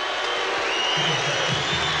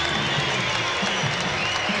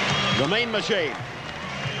 The Mean Machine.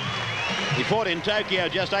 He fought in Tokyo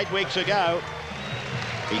just 8 weeks ago.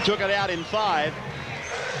 He took it out in 5.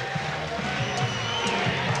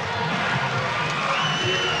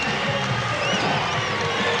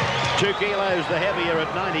 Two kilos the heavier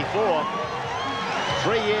at 94.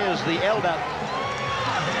 3 years the elder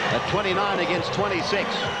at 29 against 26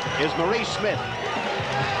 is Maurice Smith.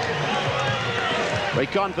 Very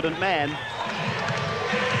confident man.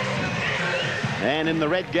 And in the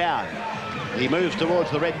red gown, he moves towards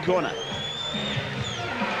the red corner.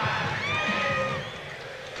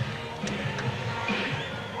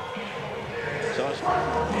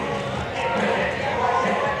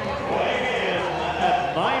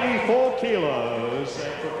 At 94 kilos, a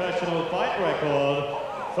professional fight record,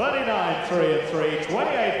 39-3-3,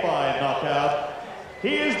 28-5 knockout.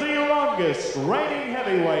 He is the longest reigning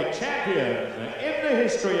heavyweight champion in the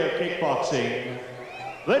history of kickboxing.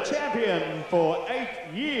 The champion for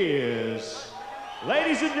 8 years.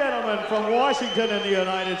 Ladies and gentlemen, from Washington in the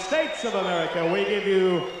United States of America, we give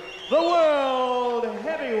you the world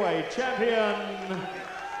heavyweight champion,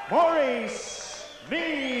 Maurice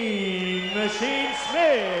Mean Machine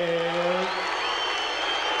Smith.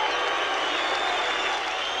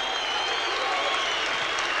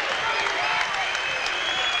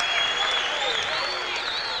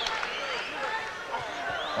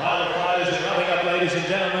 While the fighters are coming up, ladies and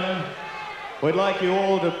gentlemen, we'd like you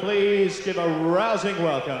all to please give a rousing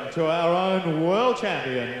welcome to our own world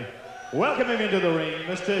champion. Welcome him into the ring,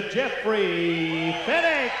 Mr. Jeffrey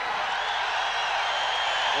Fennick.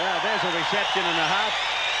 Well, there's a reception and a half.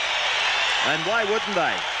 And why wouldn't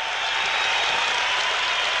they?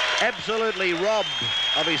 Absolutely robbed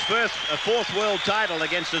of his fourth world title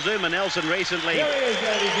against Azuma Nelson recently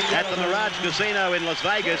at the Mirage Casino in Las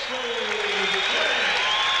Vegas.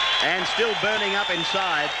 And still burning up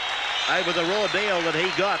inside over the raw deal that he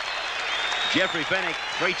got. Jeffrey Fennick,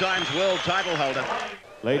 3 times world title holder.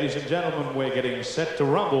 Ladies and gentlemen, we're getting set to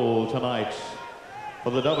rumble tonight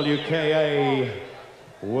for the WKA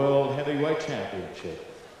World Heavyweight Championship.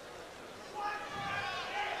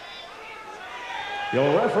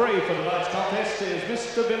 Your referee for tonight's contest is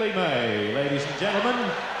Mr. Billy May, ladies and gentlemen,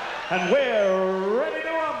 and we're ready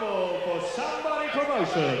to rumble for Somebody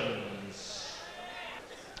Promotions.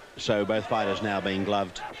 So both fighters now being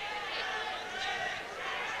gloved.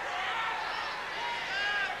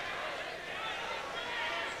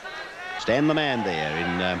 Stan the Man there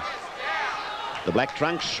in the black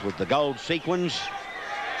trunks with the gold sequins,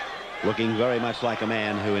 looking very much like a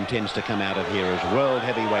man who intends to come out of here as world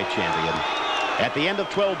heavyweight champion at the end of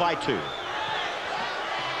 12 by 2.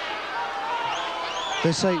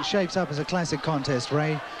 This shapes up as a classic contest,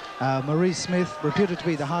 Ray. Maurice Smith, reputed to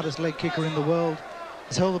be the hardest leg kicker in the world,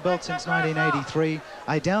 has held the belt since 1983.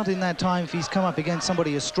 I doubt in that time if he's come up against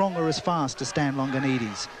somebody as strong or as fast as Stan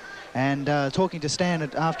Longinidis. And talking to Stan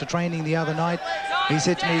after training the other night, he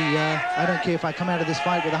said to me, I don't care if I come out of this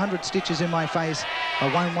fight with 100 stitches in my face,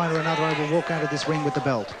 but one way or another I will walk out of this ring with the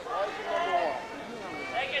belt.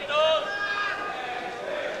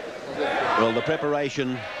 Well, the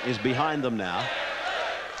preparation is behind them now.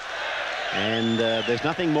 And there's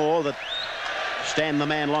nothing more that Stan the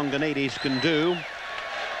Man Longinidis can do.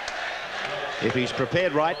 If he's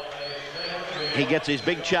prepared right, he gets his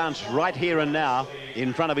big chance right here and now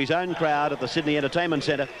in front of his own crowd at the Sydney Entertainment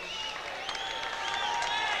Centre.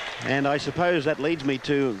 And I suppose that leads me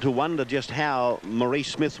to wonder just how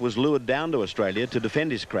Maurice Smith was lured down to Australia to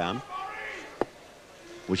defend his crown.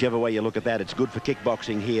 Whichever way you look at that, it's good for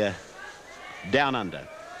kickboxing here down under.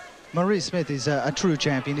 Maurice Smith is a true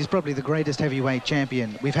champion. He's probably the greatest heavyweight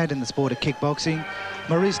champion we've had in the sport of kickboxing.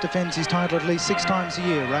 Maurice defends his title at least 6 times a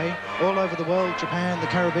year, Ray. All over the world, Japan, the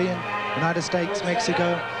Caribbean, United States,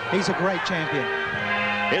 Mexico. He's a great champion.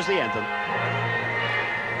 Here's the anthem.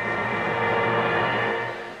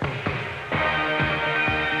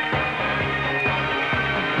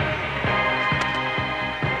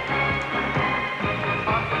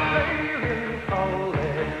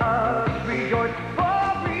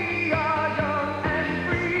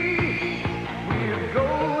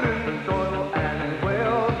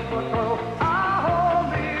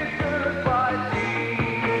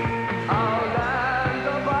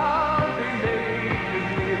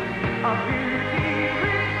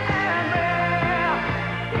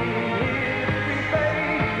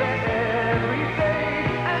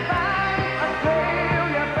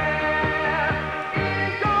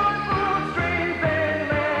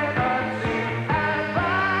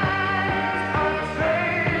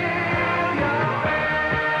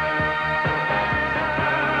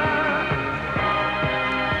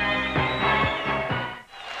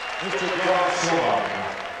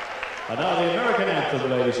 And now the American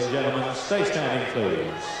anthem, ladies and gentlemen. Stay standing,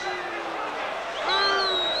 please.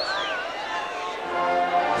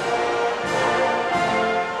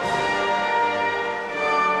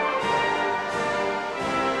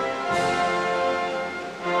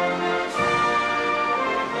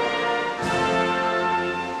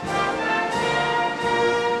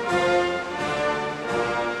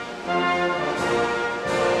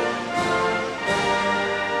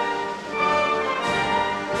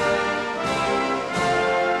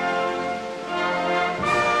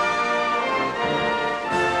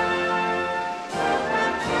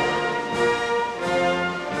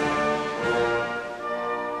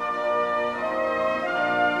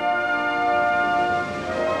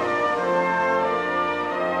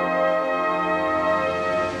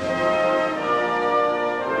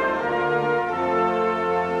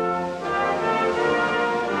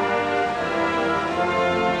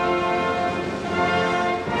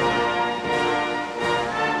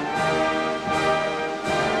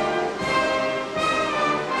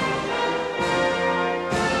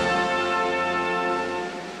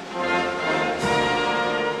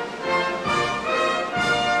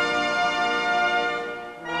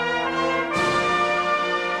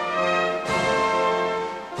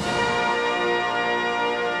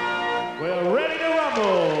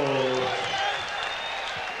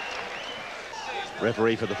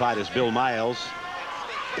 Referee for the fight is Bill Miles.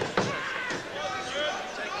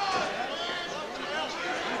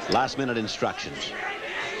 Last minute instructions,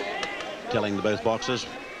 telling the both boxers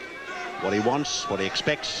what he wants, what he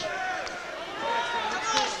expects.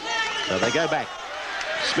 So they go back.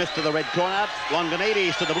 Smith to the red corner,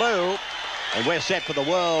 Longinidis to the blue, and we're set for the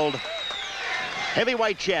World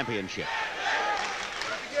Heavyweight Championship.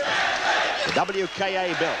 The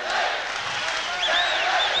WKA belt.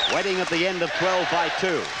 Waiting at the end of 12 by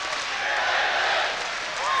 2.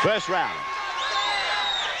 First round.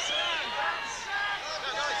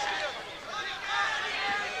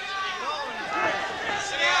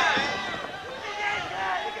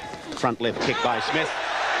 Front left kick by Smith.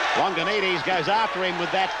 Longinidis goes after him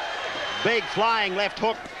with that Big flying left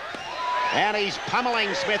hook. And he's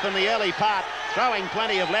pummeling Smith in the early part, throwing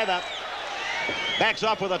plenty of leather. Backs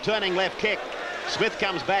off with a turning left kick. Smith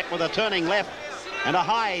comes back with a turning left and a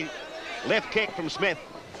high left kick from Smith.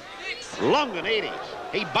 Longinidis,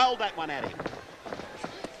 he bowled that one at him.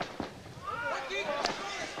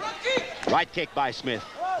 Right kick by Smith.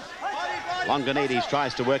 Longinidis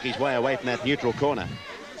tries to work his way away from that neutral corner.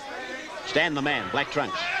 Stand the man, black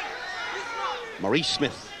trunks. Maurice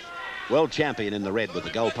Smith, world champion in the red with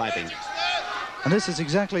the gold piping. And this is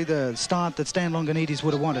exactly the start that Stan Longinidis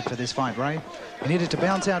would have wanted for this fight, Ray. He needed to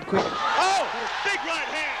bounce out quick. Oh, big right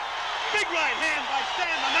hand. Big right hand by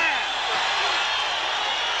Stan the man.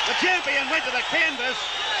 The champion went to the canvas.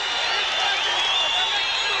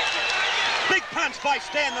 Big punch by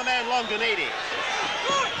Stan the man Longinidis.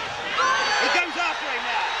 He goes after him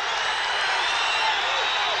now.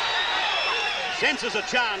 Senses a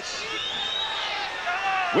chance.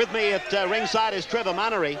 With me at ringside is Trevor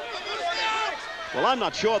Munnery. Well, I'm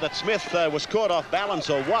not sure that Smith was caught off balance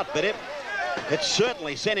or what, but it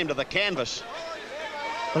certainly sent him to the canvas.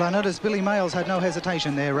 Well, I noticed Billy Mayles had no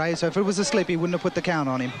hesitation there, Ray, so if it was a slip, he wouldn't have put the count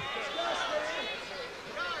on him.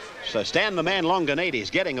 So Stan the man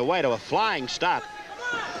Longinidis getting away to a flying start.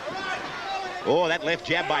 Oh, that left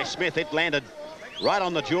jab by Smith, it landed right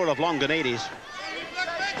on the jaw of Longinidis.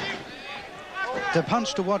 The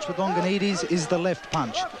punch to watch with Longinidis is the left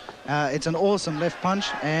punch. It's an awesome left punch,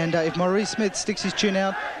 and if Maurice Smith sticks his chin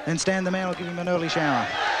out, then Stan the man will give him an early shower.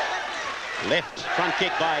 Left front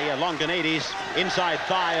kick by Longinidis, inside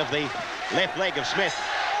thigh of the left leg of Smith.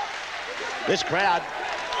 This crowd,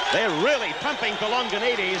 they're really pumping for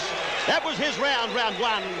Longinidis. That was his round, round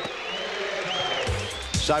one.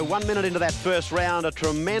 So 1 minute into that first round, a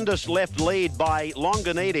tremendous left lead by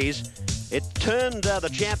Longinidis. It turned the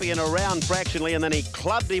champion around fractionally, and then he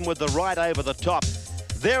clubbed him with the right over the top.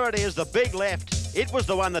 There it is, the big left. It was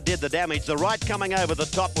the one that did the damage. The right coming over the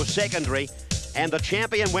top was secondary, and the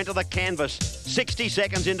champion went to the canvas 60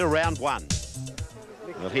 seconds into round one.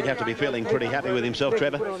 Well, he'd have to be feeling pretty happy with himself,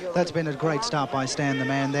 Trevor. That's been a great start by Stan the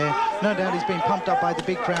man there. No doubt he's been pumped up by the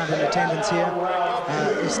big crowd in attendance here.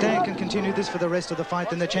 If Stan can continue this for the rest of the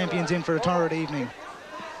fight, then the champion's in for a torrid evening.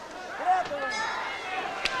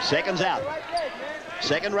 Seconds out.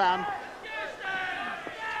 Second round.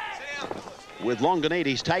 With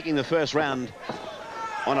Longinidis taking the first round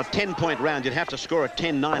on a 10-point round, you'd have to score a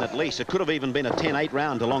 10-9 at least. It could have even been a 10-8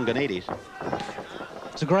 round to Longinidis.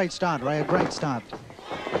 It's a great start, Ray, a great start.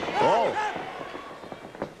 Oh!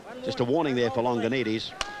 Just a warning there for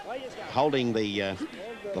Longinidis. Holding the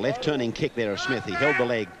left turning kick there of Smith. He held the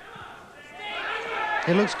leg.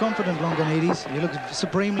 He looks confident, Longinidis. He looks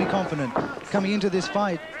supremely confident coming into this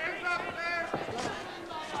fight.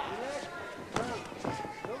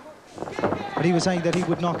 But he was saying that he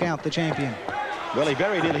would knock out the champion. Well, he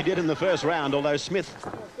very nearly did in the first round, although Smith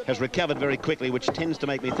has recovered very quickly, which tends to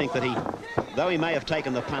make me think that though he may have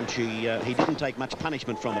taken the punch, he didn't take much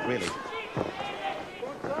punishment from it, really.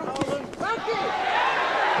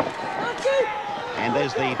 And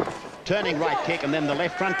there's the turning right kick and then the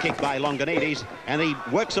left front kick by Longinidis, and he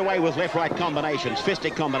works away with left-right combinations,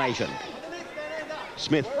 fistic combination.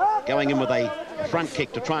 Smith going in with a front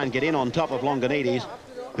kick to try and get in on top of Longinidis,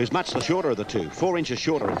 who's much the shorter of the two, 4 inches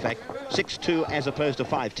shorter, in fact, 6'2" as opposed to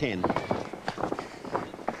 5'10".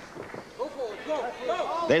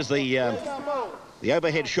 There's the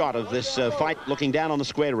overhead shot of this fight looking down on the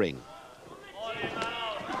square ring.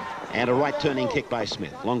 And a right turning kick by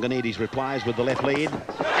Smith. Longinidis replies with the left lead.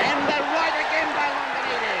 And the right again by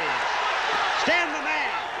Longinidis. Stan the man.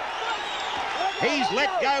 He's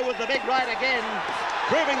let go with the big right again,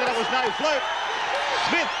 proving that it was no fluke.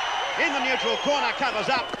 Smith in the neutral corner, covers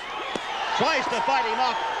up, tries to fight him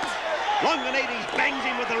off. Longinidis bangs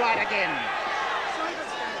him with the right again.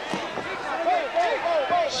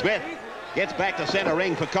 Smith gets back to centre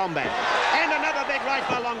ring for combat. And another big right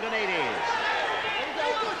by Longinidis.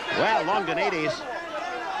 Well, Longinidis,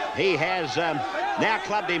 he has now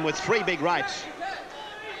clubbed him with 3 big rights.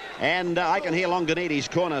 And I can hear Longinidis'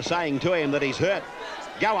 corner saying to him that he's hurt.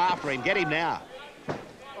 Go after him, get him now.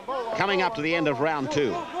 Coming up to the end of round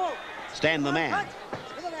 2. Stan the man.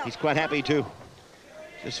 He's quite happy to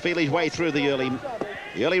just feel his way through the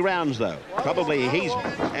early rounds, though. Probably he's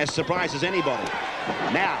as surprised as anybody.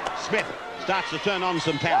 Now, Smith starts to turn on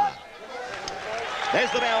some power.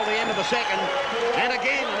 There's the bell, the end of the second. And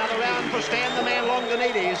again, another round for Stan the man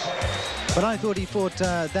Longinidis. But I thought he fought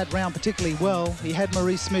that round particularly well. He had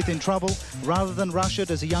Maurice Smith in trouble. Rather than rush it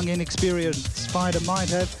as a young, inexperienced fighter might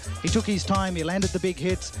have, he took his time, he landed the big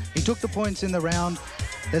hits, he took the points in the round.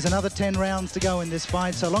 There's another 10 rounds to go in this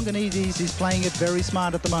fight, so Longinidis is playing it very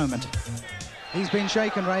smart at the moment. He's been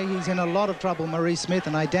shaken, Ray. He's in a lot of trouble, Maurice Smith,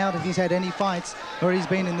 and I doubt if he's had any fights where he's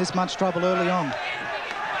been in this much trouble early on.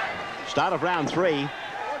 Start of round 3.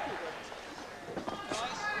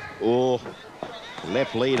 Oh,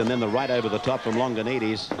 left lead and then the right over the top from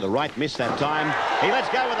Longinidis. The right missed that time. He lets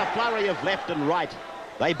go with a flurry of left and right.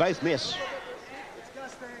 They both miss.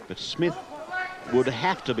 But Smith would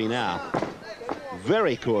have to be now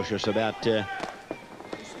very cautious about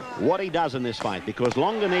what he does in this fight, because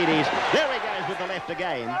Longinidis, there he goes with the left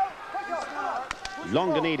again.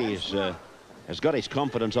 Longinidis has got his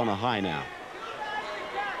confidence on a high now.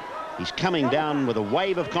 He's coming down with a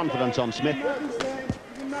wave of confidence on Smith.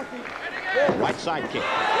 Right side kick.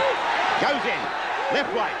 Goes in.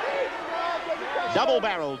 Left right.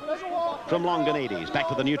 Double-barreled from Longinidis. Back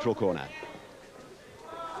to the neutral corner.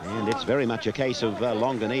 And it's very much a case of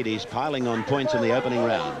Longinidis piling on points in the opening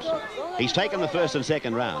rounds. He's taken the first and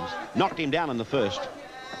second rounds, knocked him down in the first,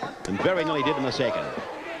 and very nearly did in the second.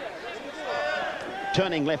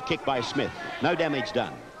 Turning left kick by Smith. No damage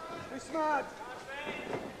done.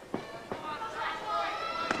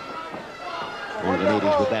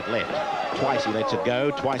 Longinidis with that left. Twice he lets it go,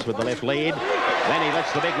 twice with the left lead. Then he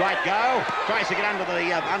lets the big right go. Tries to get under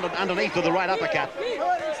the underneath of the right uppercut.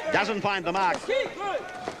 Doesn't find the mark.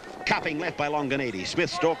 Cupping left by Longinidis. Smith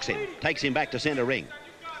stalks him, takes him back to centre ring.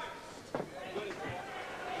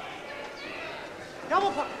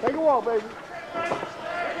 Take a walk, baby.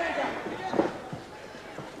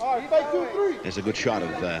 All right, fake 2-3. There's a good shot of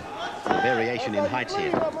variation in heights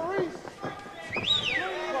here.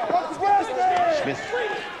 Smith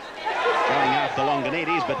going after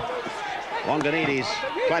Longinidis, but Longinidis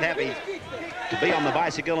quite happy to be on the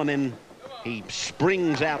bicycle, and then he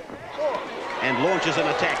springs out and launches an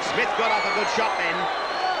attack. Smith got off a good shot then.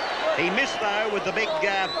 He missed though with the big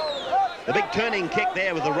turning kick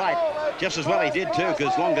there with the right. Just as well he did too,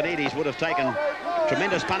 because Longinidis would have taken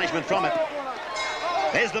tremendous punishment from it.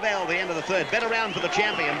 There's the bell, the end of the third. Better round for the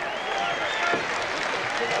champion.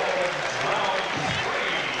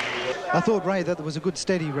 I thought, Ray, that there was a good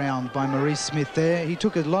steady round by Maurice Smith there. He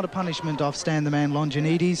took a lot of punishment off Stan the Man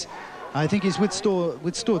Longinidis. I think he's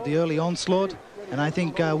withstood the early onslaught, and I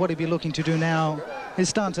think what he'll be looking to do now is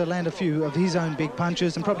start to land a few of his own big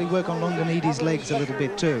punches and probably work on Longinidis' legs a little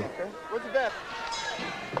bit too.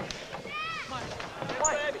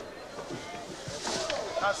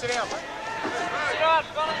 Sit down.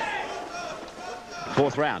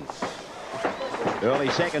 Fourth round. Early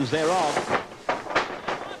seconds thereof.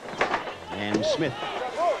 And Smith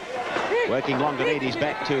working Longinidis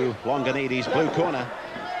back to Longinidis' blue corner.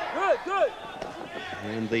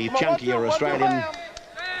 And the chunkier Australian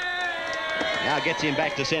now gets him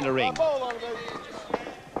back to centre ring.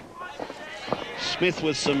 Smith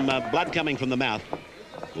with some blood coming from the mouth.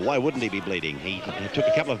 Why wouldn't he be bleeding? He took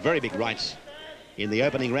a couple of very big rights in the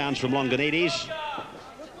opening rounds from Longinidis.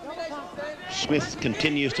 Smith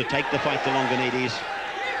continues to take the fight to Longinidis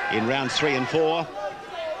in rounds 3 and 4.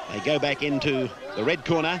 They go back into the red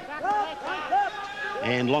corner,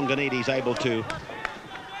 and Longinidis able to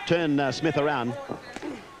turn Smith around.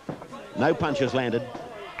 No punches landed.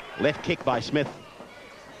 Left kick by Smith.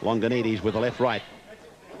 Longinidis with the left right.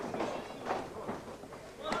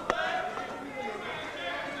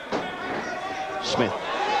 Smith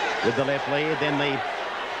with the left lead, then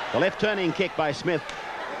the left turning kick by Smith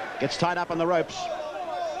gets tied up on the ropes.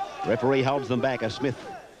 Referee holds them back as Smith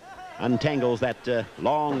untangles that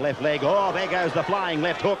long left leg. Oh, there goes the flying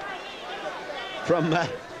left hook from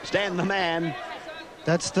Stan the Man.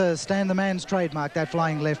 That's the Stan the Man's trademark, that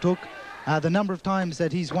flying left hook. The number of times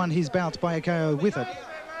that he's won his bouts by a KO with it.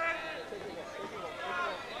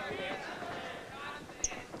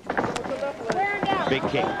 Big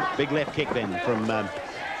kick, big left kick then from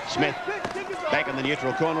Smith. Back in the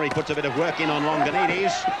neutral corner, he puts a bit of work in on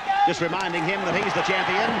Longinidis, just reminding him that he's the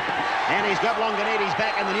champion. And he's got Longinidis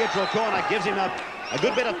back in the neutral corner, gives him a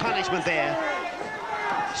good bit of punishment there.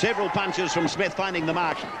 Several punches from Smith finding the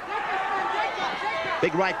mark.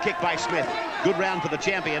 Big right kick by Smith. Good round for the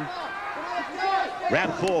champion.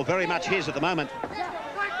 Round 4, very much his at the moment.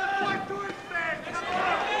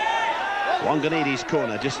 Longinidis'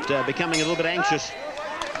 corner just becoming a little bit anxious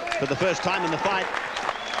for the first time in the fight.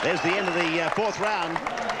 There's the end of the fourth round,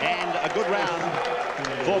 and a good round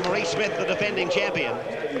for Maurice Smith, the defending champion.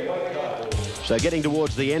 So getting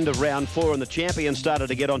towards the end of round 4, and the champion started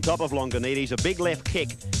to get on top of Longinidis. A big left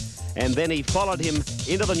kick, and then he followed him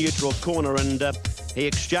into the neutral corner, and he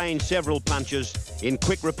exchanged several punches in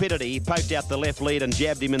quick rapidity. He poked out the left lead and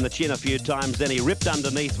jabbed him in the chin a few times. Then he ripped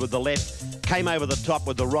underneath with the left, came over the top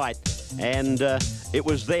with the right, and it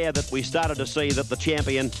was there that we started to see that the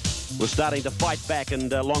champion was starting to fight back,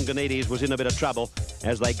 and Longinidis was in a bit of trouble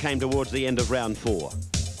as they came towards the end of round 4.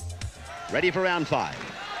 Ready for round 5.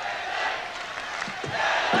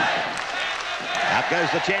 Out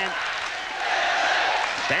goes the champ.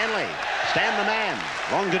 Stanley, Stan the man,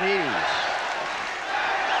 Longinidis.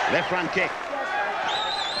 Left front kick.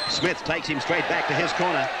 Smith takes him straight back to his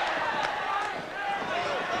corner.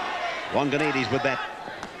 Longinidis with that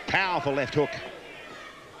powerful left hook.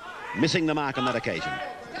 Missing the mark on that occasion.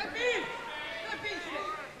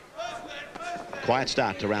 Quiet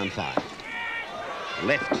start to round 5.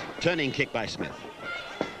 Left turning kick by Smith.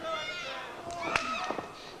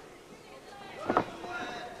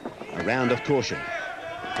 A round of caution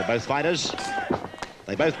for both fighters.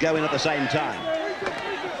 They both go in at the same time.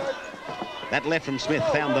 That left from Smith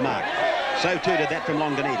found the mark. So too did that from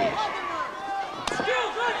Longinidis.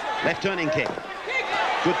 Left turning kick.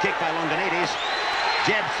 Good kick by Longinidis.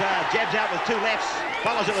 Jabs out with 2 lefts.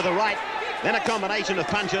 Follows it with a right. Then a combination of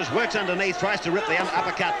punches. Works underneath. Tries to rip the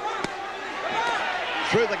uppercut.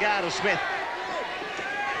 Through the guard of Smith.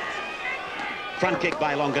 Front kick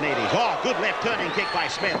by Longinidis. Oh, good left turning kick by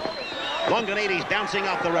Smith. Longinidis bouncing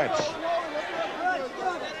off the ropes.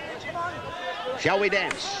 Shall we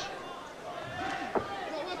dance?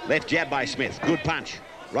 Left jab by Smith. Good punch.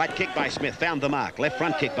 Right kick by Smith. Found the mark. Left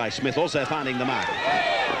front kick by Smith. Also finding the mark.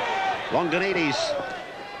 Longinidis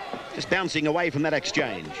just bouncing away from that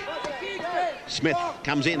exchange. Smith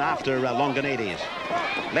comes in after Longinidis.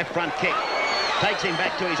 Left front kick. Takes him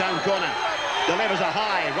back to his own corner. Delivers a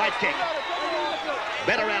high right kick.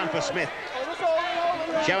 Better round for Smith.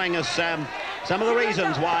 Showing us some of the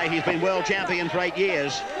reasons why he's been world champion for 8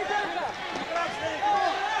 years.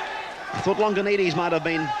 I thought Longinidis might have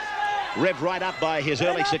been revved right up by his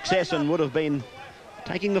early success and would have been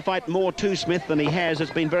taking the fight more to Smith than he has.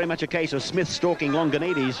 It's been very much a case of Smith stalking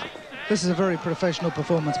Longinidis. This is a very professional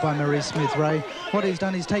performance by Maurice Smith, Ray. What he's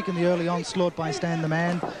done, he's taken the early onslaught by Stan the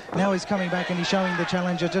man. Now he's coming back and he's showing the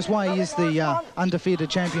challenger just why he is the undefeated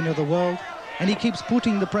champion of the world. And he keeps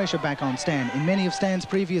putting the pressure back on Stan. In many of Stan's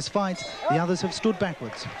previous fights, the others have stood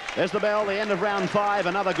backwards. There's the bell, the end of round 5.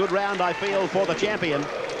 Another good round, I feel, for the champion.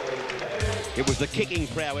 It was the kicking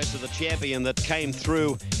prowess of the champion that came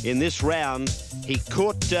through in this round. He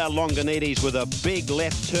caught Longinidis with a big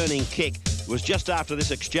left turning kick. It was just after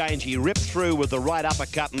this exchange. He ripped through with the right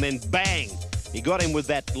uppercut and then bang! He got him with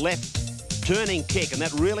that left turning kick, and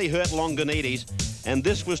that really hurt Longinidis. And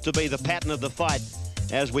this was to be the pattern of the fight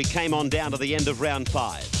as we came on down to the end of round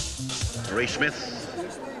 5. Maurice Smith,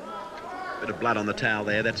 bit of blood on the towel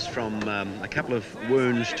there. That's from a couple of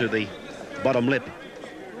wounds to the bottom lip,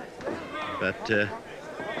 but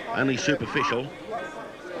only superficial.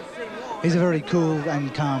 He's a very cool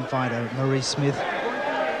and calm fighter, Maurice Smith.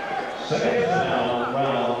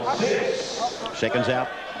 Seconds out.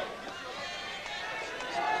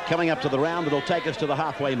 Coming up to the round that'll take us to the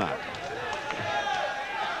halfway mark.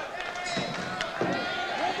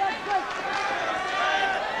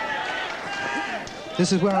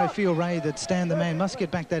 This is where I feel, Ray, that Stan the man must get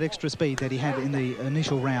back that extra speed that he had in the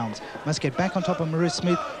initial rounds. Must get back on top of Maurice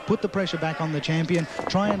Smith, put the pressure back on the champion,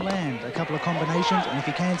 try and land a couple of combinations, and if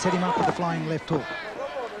he can, set him up with a flying left hook.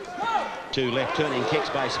 2 left turning kicks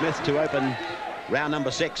by Smith to open round number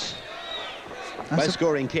 6. Both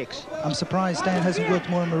scoring kicks. I'm surprised Stan hasn't worked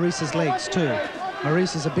more on Maurice's legs too.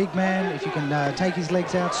 Maurice is a big man. If you can take his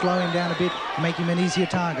legs out, slow him down a bit, make him an easier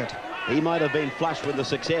target. He might have been flush with the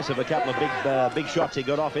success of a couple of big shots he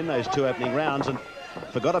got off in those 2 opening rounds and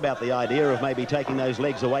forgot about the idea of maybe taking those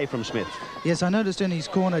legs away from Smith. Yes, I noticed in his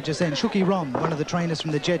corner just then, Shuki Rom, one of the trainers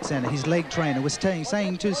from the Jet Centre, his leg trainer, was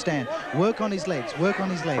saying to Stan, work on his legs, work on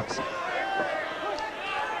his legs.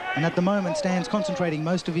 And at the moment, Stan's concentrating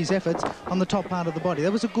most of his efforts on the top part of the body.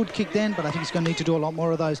 That was a good kick then, but I think he's going to need to do a lot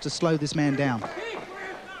more of those to slow this man down.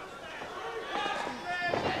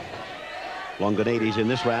 Longinidis in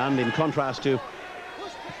this round, in contrast to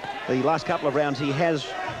the last couple of rounds, he has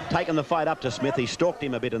taken the fight up to Smith. He stalked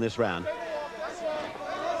him a bit in this round.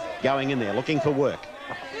 Going in there, looking for work.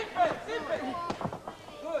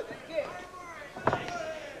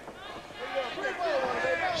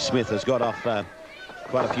 Smith has got off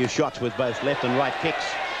quite a few shots with both left and right kicks.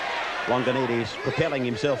 Longinidis propelling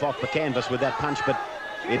himself off the canvas with that punch, but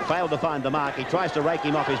it failed to find the mark. He tries to rake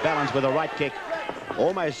him off his balance with a right kick.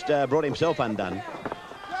 Almost brought himself undone.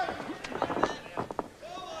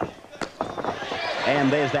 And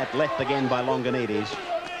there's that left again by Longinidis.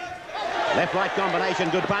 Left-right combination,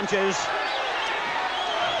 good punches.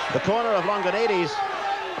 The corner of Longinidis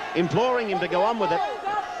imploring him to go on with it.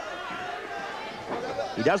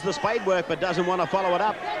 He does the spade work but doesn't want to follow it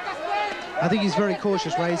up. I think he's very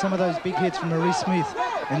cautious, Ray. Some of those big hits from Maurice Smith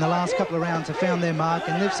in the last couple of rounds have found their mark,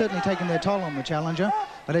 and they've certainly taken their toll on the challenger.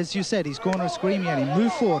 But as you said, his corner is screaming at him.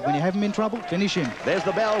 Move forward. When you have him in trouble, finish him. There's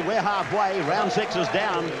the bell. We're halfway. Round 6 is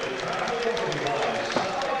down.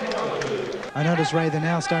 I notice, Ray, they're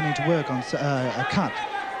now starting to work on a cut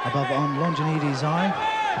on Longinidis'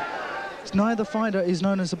 eye. Neither fighter is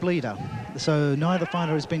known as a bleeder, so neither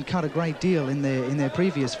fighter has been cut a great deal in their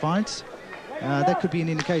previous fights. That could be an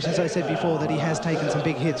indication, as I said before, that he has taken some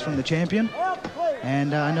big hits from the champion.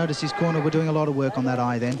 And I noticed his corner were doing a lot of work on that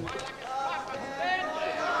eye then.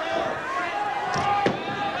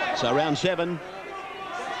 So round 7,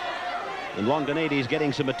 and Longinidis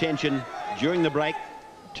getting some attention during the break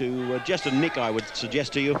to just a nick, I would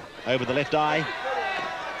suggest to you, over the left eye.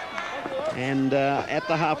 And at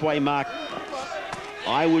the halfway mark,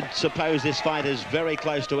 I would suppose this fight is very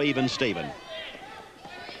close to even Steven.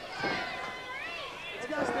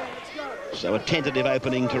 So a tentative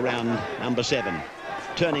opening to round number 7.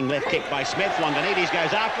 Turning left kick by Smith. Longinidis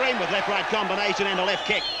goes after him with left-right combination and a left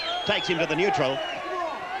kick. Takes him to the neutral.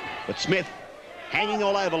 But Smith hanging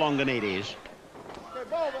all over Longinidis.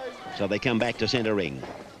 So they come back to centre ring.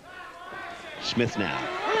 Smith now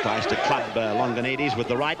tries to club Longinidis with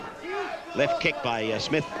the right. Left kick by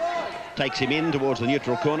Smith takes him in towards the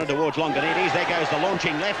neutral corner, towards Longinidis. There goes the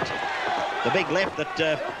launching left, the big left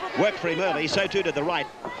that worked for him early. So too did the right,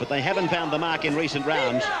 but they haven't found the mark in recent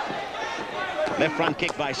rounds. Left front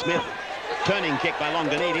kick by Smith, turning kick by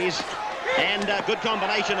Longinidis, and a good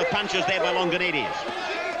combination of punches there by Longinidis.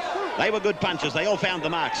 They were good punches. They all found the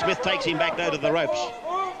mark. Smith takes him back though to the ropes.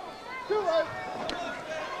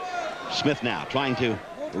 Smith now trying to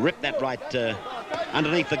rip that right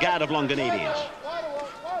underneath the guard of Longinidis.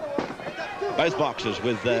 Both boxers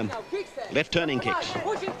with left turning kicks.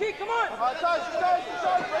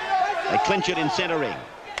 They clinch it in centre ring.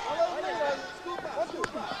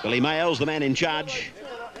 Billy Mayall's the man in charge.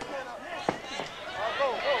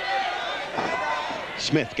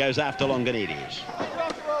 Smith goes after Longinidis.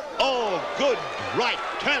 Oh, good right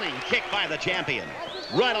turning kick by the champion.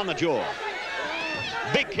 Right on the jaw.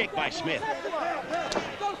 Big kick by Smith.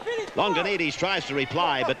 Longinidis tries to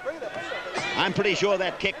reply, but I'm pretty sure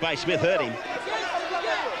that kick by Smith hurt him.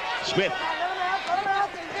 Smith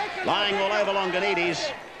lying all over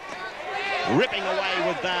Longinidis, ripping away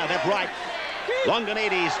with that right.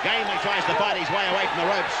 Longinidis gamely tries to fight his way away from the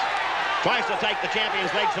ropes. Tries to take the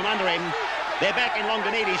champion's legs from under him. They're back in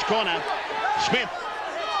Longinidis' corner. Smith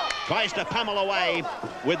tries to pummel away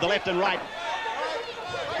with the left and right.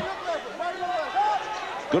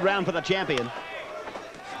 Good round for the champion.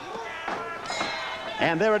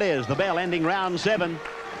 And there it is, the bell ending round 7.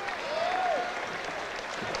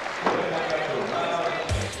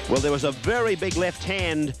 Well, there was a very big left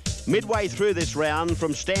hand midway through this round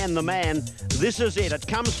from Stan the Man. This is it. It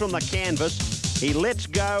comes from the canvas. He lets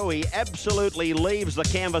go. He absolutely leaves the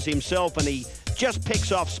canvas himself, and he just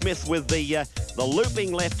picks off Smith with the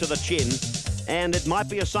looping left to the chin. And it might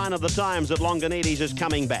be a sign of the times that Longinidis is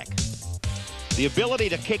coming back. The ability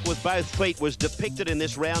to kick with both feet was depicted in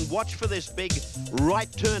this round. Watch for this big right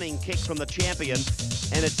turning kick from the champion.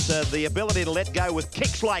 And it's the ability to let go with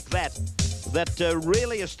kicks like that that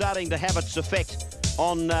really is starting to have its effect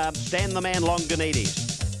on Stan the Man Longinidis.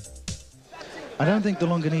 I don't think the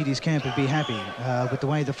Longinidis camp would be happy with the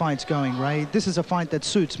way the fight's going, Ray. This is a fight that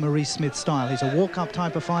suits Maurice Smith's style. He's a walk-up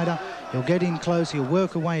type of fighter. He'll get in close, he'll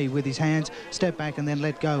work away with his hands, step back and then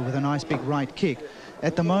let go with a nice big right kick.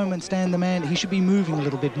 At the moment, Stan the Man, he should be moving a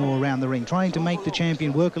little bit more around the ring, trying to make the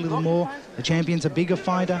champion work a little more. The champion's a bigger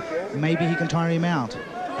fighter. Maybe he can tire him out.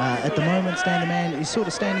 At the moment, Stan the Man is sort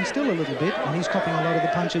of standing still a little bit, and he's copying a lot of the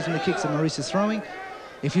punches and the kicks that Maurice is throwing.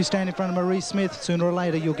 If you stand in front of Maurice Smith, sooner or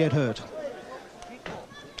later, you'll get hurt.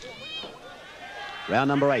 Round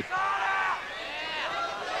number 8.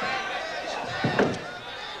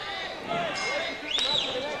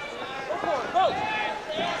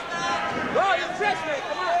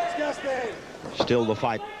 Still the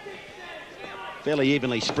fight fairly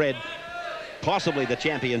evenly spread. Possibly the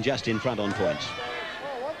champion just in front on points.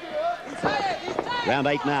 Round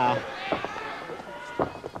 8 now.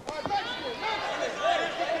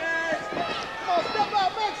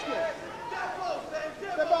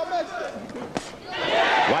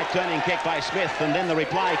 Right turning kick by Smith, and then the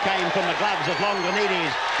reply came from the gloves of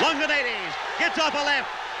Longinidis. Longinidis gets off a left.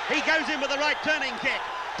 He goes in with the right turning kick.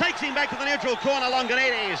 Takes him back to the neutral corner.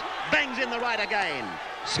 Longinidis bangs in the right again.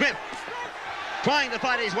 Smith trying to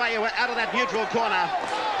fight his way out of that neutral corner.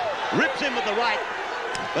 Rips in with the right.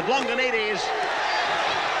 But Longinidis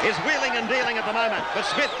is wheeling and dealing at the moment. But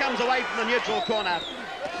Smith comes away from the neutral corner.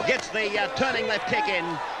 Gets the turning left kick in.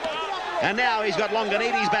 And now he's got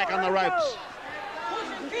Longinidis back on the ropes.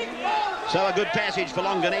 So a good passage for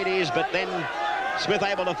Longinidis, but then Smith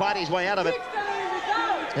able to fight his way out of it.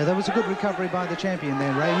 Yeah, that was a good recovery by the champion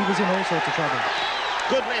there, Ray. He was in all sorts of trouble.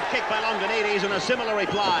 Good left kick by Longinidis and a similar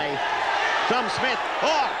reply from Smith.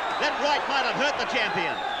 Oh, that right might have hurt the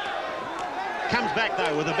champion. Comes back,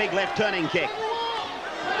 though, with a big left turning kick.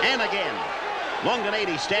 And again,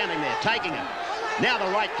 Longinidis standing there, taking it. Now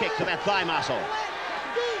the right kick to that thigh muscle.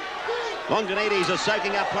 Longinidis is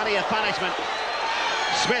soaking up plenty of punishment.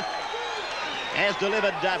 Smith has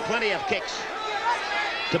delivered plenty of kicks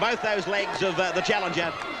to both those legs of the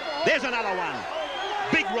challenger. There's another one.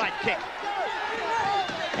 Big right kick.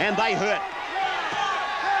 And they hurt.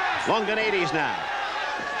 Longinidis now.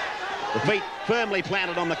 The feet firmly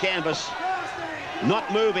planted on the canvas.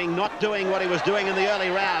 Not moving, not doing what he was doing in the early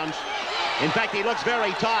rounds. In fact, he looks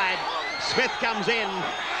very tired. Smith comes in.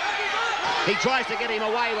 He tries to get him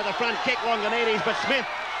away with a front kick, Longinidis, but Smith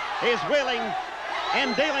is willing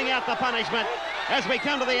and dealing out the punishment as we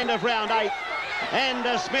come to the end of round 8.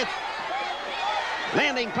 And Smith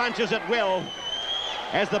landing punches at will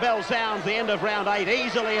as the bell sounds the end of round 8.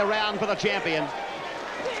 Easily around for the champion.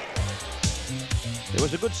 There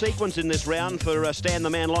was a good sequence in this round for Stan the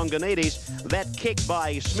Man Longinidis. That kick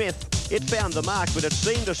by Smith, it found the mark, but it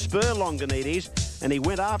seemed to spur Longinidis, and he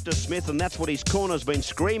went after Smith, and that's what his corner's been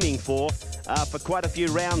screaming for quite a few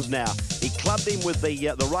rounds now. He clubbed him with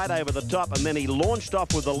the right over the top, and then he launched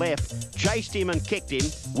off with the left, chased him and kicked him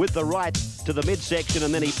with the right to the midsection,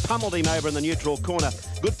 and then he pummeled him over in the neutral corner.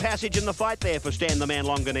 Good passage in the fight there for Stan the Man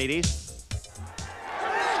Longinidis.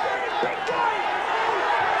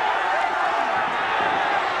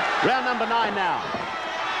 Round number 9 now.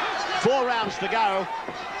 4 rounds to go.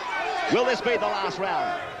 Will this be the last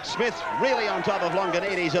round? Smith really on top of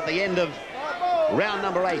Longinidis at the end of round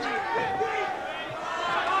number 8.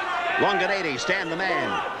 Longinidis, Stan the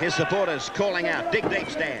Man. His supporters calling out, dig deep,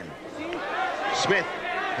 Stan. Smith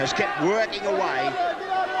has kept working away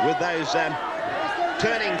with those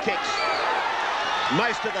turning kicks.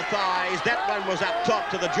 Most of the thighs. That one was up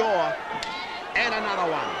top to the jaw. And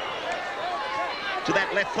another one to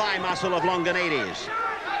that left thigh muscle of Longinidis.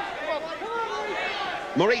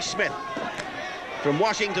 Maurice Smith from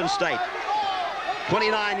Washington State,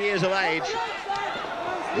 29 years of age,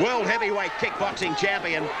 world heavyweight kickboxing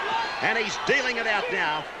champion, and he's dealing it out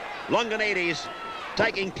now. Longinidis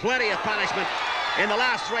taking plenty of punishment in the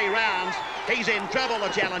last 3 rounds. He's in trouble,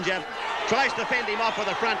 the challenger. Tries to fend him off with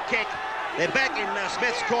a front kick. They're back in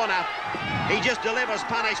Smith's corner. He just delivers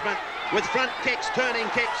punishment with front kicks, turning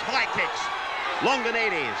kicks, high kicks.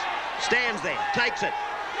 Longinidis stands there, takes it.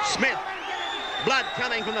 Smith, blood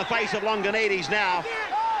coming from the face of Longinidis now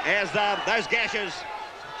as those gashes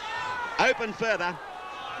open further.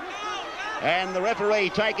 And the referee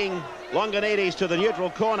taking Longinidis to the neutral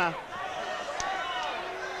corner,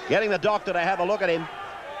 getting the doctor to have a look at him.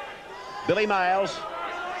 Billy Miles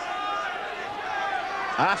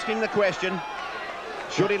asking the question,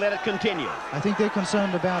 should he let it continue? I think they're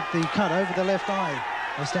concerned about the cut over the left eye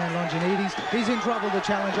of Stan Longinidis. He's in trouble, the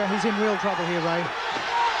challenger. He's in real trouble here, Ray.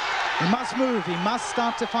 He must move. He must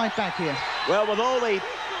start to fight back here. Well, with all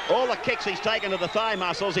the kicks he's taken to the thigh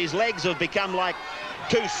muscles, his legs have become like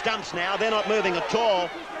 2 stumps now. They're not moving at all.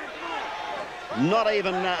 Not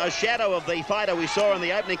even a shadow of the fighter we saw in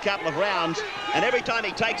the opening couple of rounds. And every time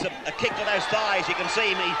he takes a kick to those thighs, you can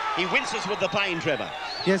see him, he winces with the pain, Trevor.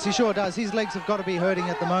 Yes, he sure does. His legs have got to be hurting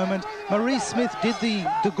at the moment. Maurice Smith did the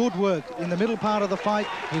good work in the middle part of the fight.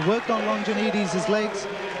 He worked on Longinidis' legs.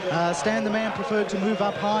 Stan the Man preferred to move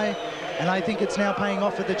up high, and I think it's now paying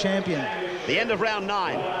off for the champion. The end of round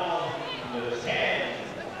 9.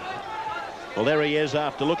 Well, there he is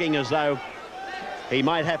after looking as though he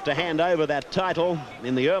might have to hand over that title.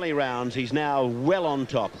 In the early rounds, he's now well on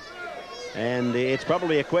top. And it's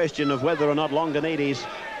probably a question of whether or not Longinidis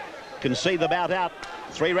can see the bout out.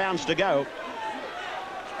 3 rounds to go.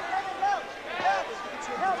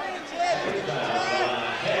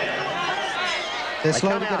 They're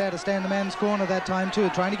slow to get out of Stan the Man's corner that time too,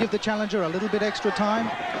 trying to give the challenger a little bit extra time.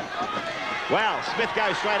 Well, Smith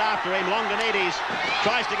goes straight after him. Longinidis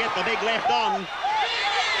tries to get the big left on.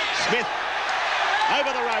 Smith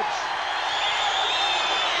over the ropes.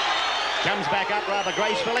 Comes back up rather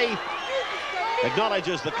gracefully.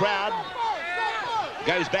 Acknowledges the crowd.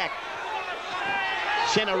 Goes back.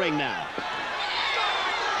 Center ring now.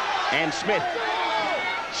 And Smith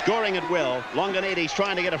scoring at will. Longinidis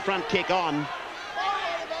trying to get a front kick on.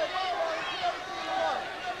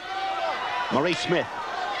 Maurice Smith.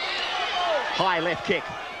 High left kick.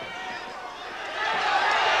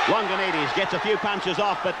 Longinidis gets a few punches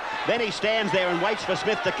off, but then he stands there and waits for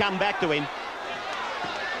Smith to come back to him.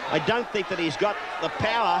 I don't think that he's got the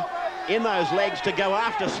power in those legs to go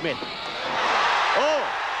after Smith. Oh,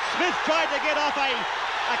 Smith tried to get off a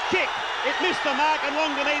kick. It missed the mark and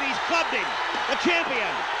Longinidis clubbed him. The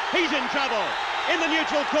champion, he's in trouble in the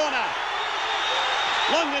neutral corner.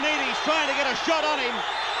 Longinidis trying to get a shot on him.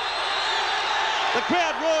 The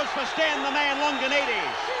crowd roars for Stan the Man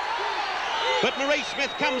Longinidis. But Maurice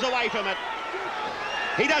Smith comes away from it.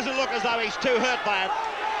 He doesn't look as though he's too hurt by it.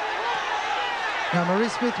 Now,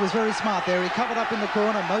 Maurice Smith was very smart there. He covered up in the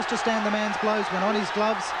corner. Most of Stan the Man's blows went on his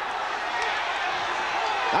gloves.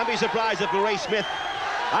 Don't be surprised if Maurice Smith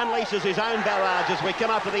unleashes his own barrage as we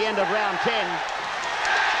come up to the end of round 10.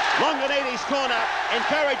 Longinidis' corner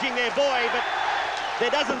encouraging their boy, but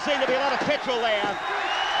there doesn't seem to be a lot of petrol there.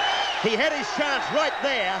 He had his chance right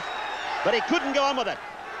there, but he couldn't go on with it.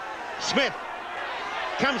 Smith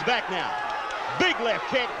comes back now. Big left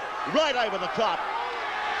kick right over the top.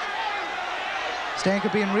 Stan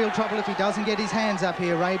could be in real trouble if he doesn't get his hands up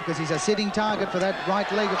here, Ray, because he's a sitting target for that right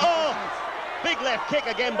leg. Oh, big left kick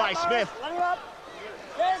again by Smith.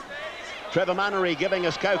 Trevor Munnery giving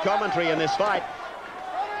us co-commentary in this fight.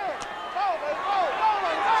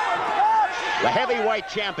 The heavyweight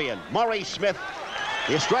champion, Maurice Smith.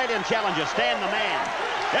 The Australian challenger, Stan the Man.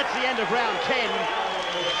 That's the end of round 10.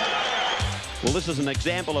 Well, this is an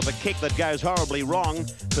example of a kick that goes horribly wrong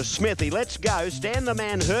for Smith. He lets go. Stan the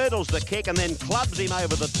Man hurdles the kick and then clubs him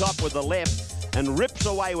over the top with the left and rips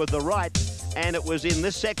away with the right. And it was in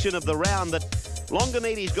this section of the round that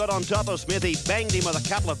Longinidis got on top of Smith. He banged him with a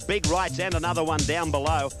couple of big rights and another one down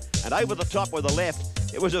below. And over the top with the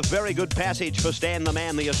left. It was a very good passage for Stan the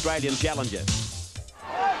Man, the Australian challenger.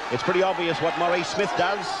 It's pretty obvious what Maurice Smith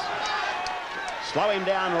does. Slow him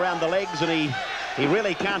down around the legs and he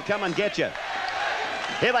really can't come and get you.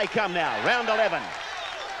 Here they come now, round 11.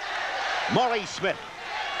 Maurice Smith.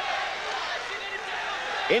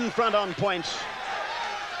 In front on points,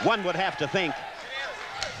 one would have to think.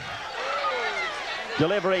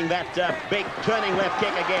 Delivering that big turning left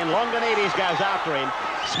kick again. Longinidis goes after him.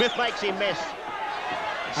 Smith makes him miss.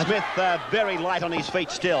 Smith very light on his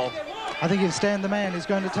feet still. I think if Stan the Man is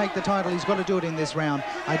going to take the title, he's got to do it in this round.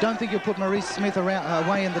 I don't think you'll put Maurice Smith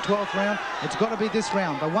away in the 12th round. It's got to be this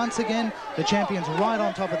round. But once again, the champion's right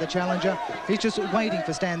on top of the challenger. He's just waiting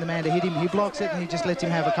for Stan the Man to hit him. He blocks it and he just lets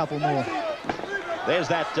him have a couple more. There's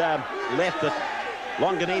that left that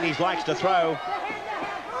Longinidis likes to throw.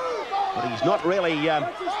 But he's not really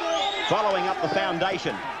following up the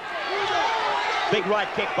foundation. Big right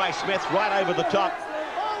kick by Smith right over the top.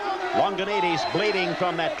 Longinidis bleeding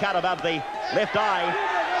from that cut above the left eye.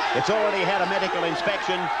 It's already had a medical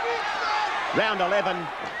inspection. Round 11,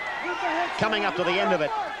 coming up to the end of it.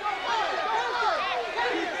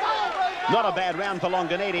 Not a bad round for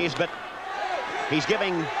Longinidis, but he's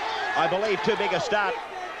giving, I believe, too big a start.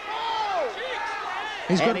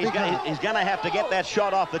 He's going to have to get that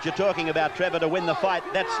shot off that you're talking about, Trevor, to win the fight.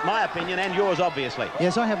 That's my opinion, and yours, obviously.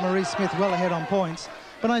 Yes, I have Maurice Smith well ahead on points.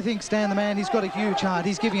 But I think Stan the Man, he's got a huge heart.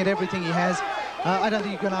 He's giving it everything he has. I don't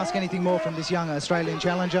think you can ask anything more from this young Australian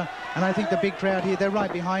challenger. And I think the big crowd here, they're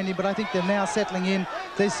right behind him. But I think they're now settling in.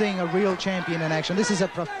 They're seeing a real champion in action. This is a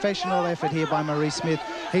professional effort here by Maurice Smith.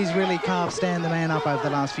 He's really carved Stan the Man up over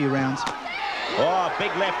the last few rounds. Oh,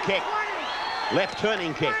 big left kick. Left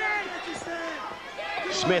turning kick.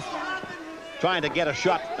 Smith trying to get a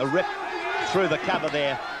shot, a rip through the cover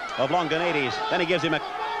there of Longinidis. Then he gives him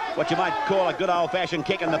what you might call a good old-fashioned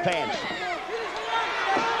kick in the pants.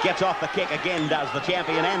 Gets off the kick again, does the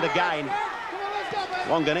champion, and again.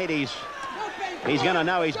 Longinidis, he's going to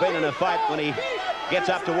know he's been in a fight when he gets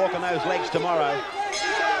up to walk on those legs tomorrow.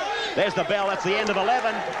 There's the bell, that's the end of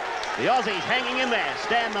 11. The Aussies hanging in there,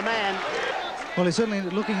 Stan the Man. Well, he's certainly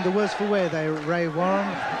looking the worse for wear there, Ray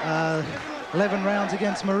Warren. 11 rounds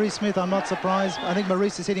against Maurice Smith, I'm not surprised. I think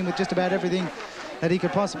Maurice is hitting with just about everything that he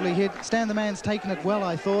could possibly hit. Stan the Man's taken it well,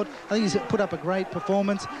 I thought. I think he's put up a great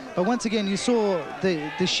performance. But once again, you saw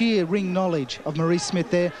the sheer ring knowledge of Maurice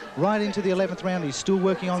Smith there. Right into the 11th round, he's still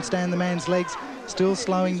working on Stan the Man's legs, still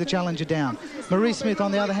slowing the challenger down. Maurice Smith,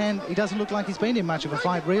 on the other hand, he doesn't look like he's been in much of a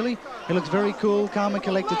fight, really. He looks very cool, calm and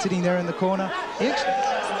collected, sitting there in the corner.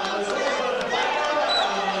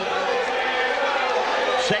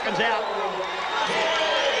 Seconds out.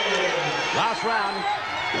 Last round.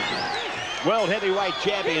 World Heavyweight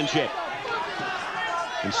Championship.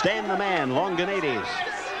 And Stan the Man, Longinidis,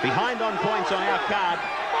 behind on points on our card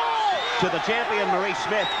to the champion Maurice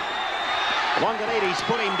Smith. Longinidis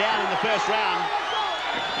put him down in the first round,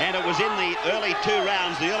 and it was in the early two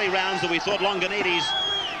rounds, the early rounds, that we thought Longinidis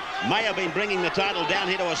may have been bringing the title down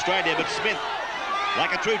here to Australia, but Smith,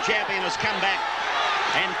 like a true champion, has come back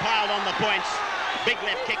and piled on the points. Big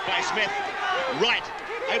left kick by Smith, right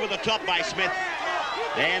over the top by Smith.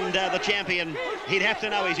 And the champion, he'd have to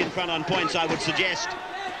know he's in front on points, I would suggest.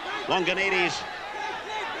 Longinidis,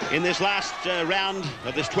 in this last round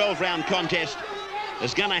of this 12-round contest,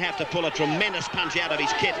 is going to have to pull a tremendous punch out of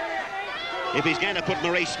his kit if he's going to put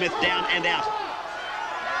Maurice Smith down and out.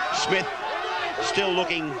 Smith still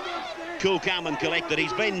looking cool, calm and collected.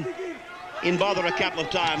 He's been in bother a couple of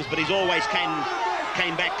times, but he's always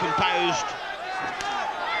came back composed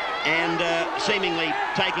and seemingly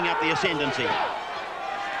taking up the ascendancy.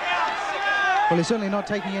 Well, he's certainly not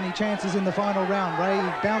taking any chances in the final round, Ray. He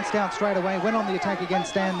bounced out straight away, went on the attack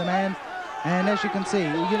against Stan the Man, and as you can see,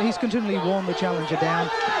 he's continually worn the challenger down.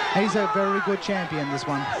 He's a very good champion, this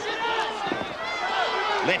one.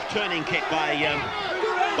 Left turning kick by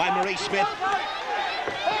Maurice Smith.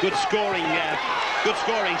 Good scoring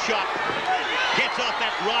shot. Gets off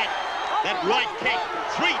that right kick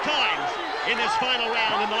 3 times in this final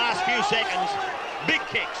round in the last few seconds. Big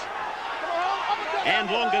kicks. And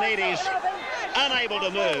Longinidis unable to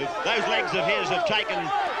move. Those legs of his have taken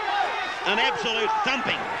an absolute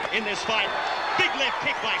thumping in this fight. Big left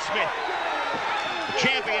kick by Smith. The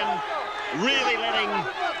champion really letting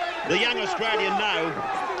the young Australian know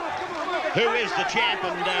who is the champ,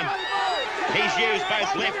 and he's used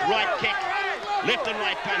both left, right kick, left and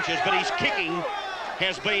right punches, but his kicking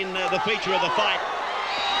has been the feature of the fight.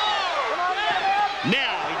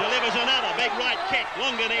 Now he delivers another big right kick.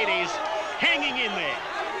 Longinidis hanging in there,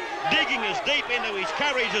 digging as deep into his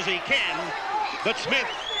courage as he can, but Smith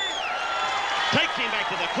takes him back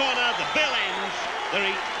to the corner. The bell ends.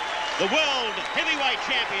 The World Heavyweight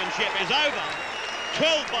Championship is over.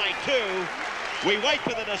 12 by 2. We wait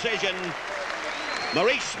for the decision.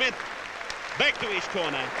 Maurice Smith back to his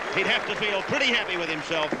corner. He'd have to feel pretty happy with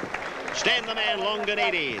himself. Stan the Man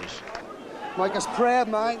Longinidis. Make us proud,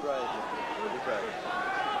 mate.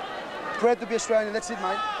 Proud to be Australian, that's it,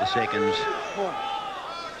 mate. The seconds.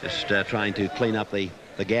 Just trying to clean up the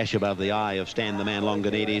gash above the eye of Stan the Man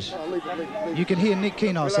Longinidis. You can hear Nick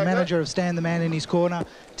Kinos, the manager of Stan the Man, in his corner,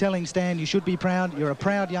 telling Stan, you should be proud, you're a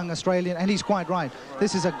proud young Australian, and he's quite right.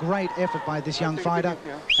 This is a great effort by this young fighter,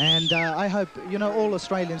 and I hope, you know, all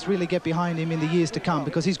Australians really get behind him in the years to come,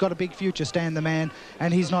 because he's got a big future, Stan the Man,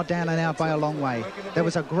 and he's not down and out by a long way. There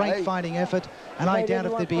was a great fighting effort, and I doubt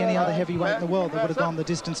if there'd be any other heavyweight in the world that would have gone the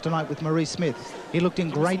distance tonight with Maurice Smith. He looked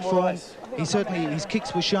in great form. He certainly, his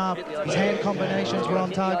kicks were sharp, his hand combinations were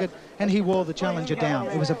on target, and he wore the challenger down.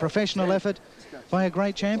 It was a professional effort by a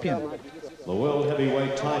great champion. The World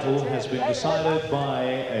Heavyweight title has been decided by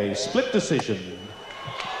a split decision.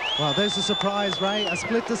 Well, there's a surprise, Ray, a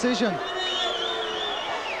split decision.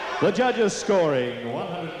 The judges scoring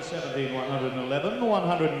 117, 111,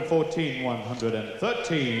 114,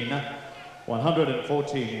 113,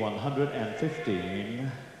 114,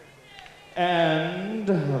 115. And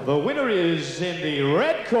the winner is, in the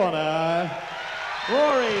red corner,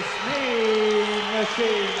 Maurice Mean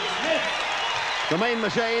Machine Smith. The Mean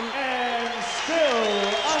Machine. And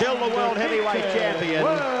still the World Heavyweight Champion.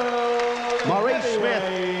 Maurice Smith.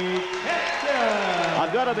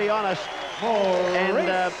 I've got to be honest,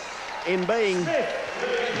 and in being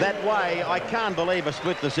that way, I can't believe a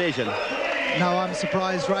split decision. No, I'm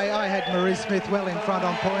surprised, Ray. I had Maurice Smith well in front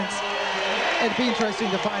on points. It'd be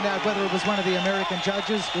interesting to find out whether it was one of the American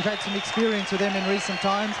judges. We've had some experience with them in recent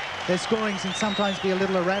times. Their scoring can sometimes be a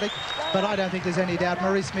little erratic, but I don't think there's any doubt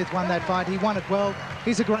Maurice Smith won that fight. He won it well.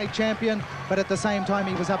 He's a great champion, but at the same time,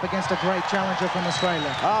 he was up against a great challenger from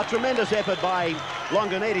Australia. Ah, tremendous effort by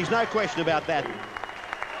Longinidis, no question about that.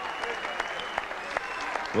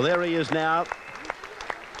 Well, there he is now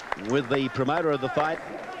with the promoter of the fight,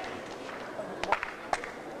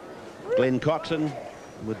 Glenn Coxon,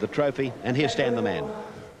 with the trophy, and here's Stan the Man.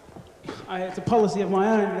 It's a policy of my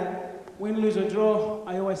own that win, lose or draw,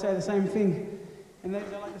 I always say the same thing. And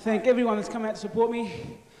I'd like to thank everyone that's come out to support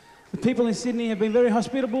me. The people in Sydney have been very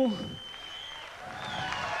hospitable.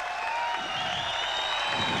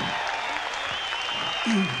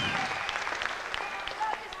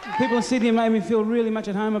 People in Sydney have made me feel really much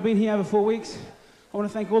at home. I've been here over 4 weeks. I want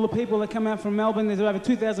to thank all the people that come out from Melbourne. There's over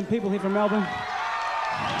 2,000 people here from Melbourne.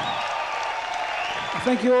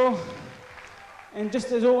 Thank you all. And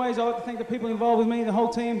just as always, I'd like to thank the people involved with me, the whole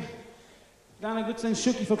team. Dana Goodson,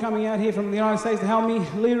 Shuki for coming out here from the United States to help me.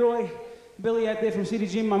 Leroy, Billy out there from City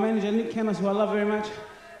Gym, my manager, Nick Kenners, who I love very much.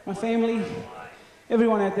 My family,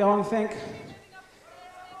 everyone out there, I want to thank.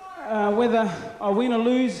 Whether I win or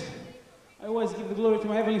lose, I always give the glory to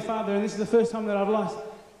my Heavenly Father, and this is the first time that I've lost.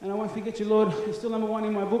 and I won't forget you, Lord. You're still #1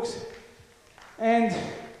 in my books. And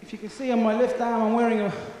if you can see on my left arm, I'm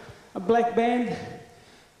wearing a black band.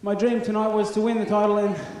 My dream tonight was to win the title,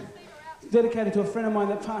 and it's dedicated to a friend of mine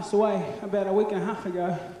that passed away about a week and a half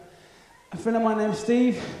ago. A friend of mine named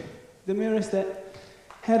Steve, the Maurice, that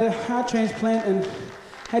had a heart transplant and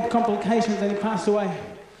had complications, and he passed away.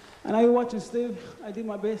 I know you're watching, Steve. I did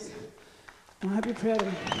my best. I hope you're proud of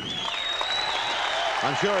me.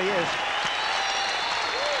 I'm sure he is.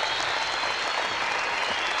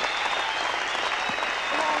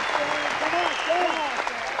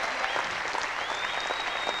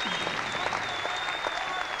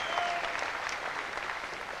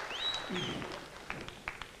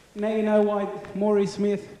 Now you know why Maurice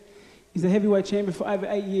Smith is the heavyweight champion for over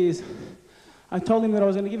 8 years. I told him that I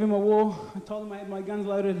was going to give him a war. I told him I had my guns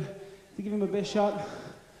loaded to give him a best shot.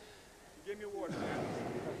 Give me awards, man.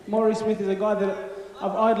 Maurice Smith is a guy that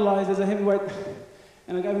I've idolized as a heavyweight,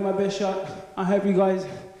 and I gave him my best shot. I hope you guys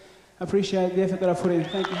appreciate the effort that I put in.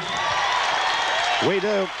 Thank you. We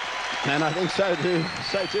do, and I think so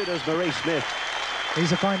too does Maurice Smith.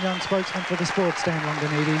 He's a fine young spokesman for the sport, Stan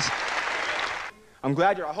Longinidis. I'm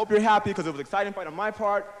glad I hope you're happy because it was an exciting fight on my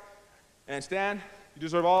part. And Stan, you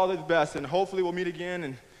deserve all the best, and hopefully we'll meet again.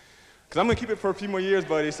 And because I'm going to keep it for a few more years,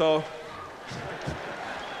 buddy, so.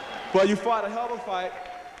 But you fought a hell of a fight.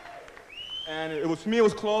 And to me, it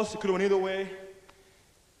was close. It could have went either way.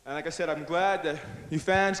 And like I said, I'm glad that you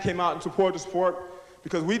fans came out and support the sport,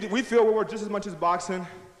 because we feel we're worth just as much as boxing.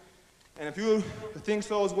 And if you think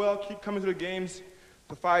so as well, keep coming to the games,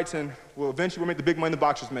 the fights, and eventually we'll make the big money the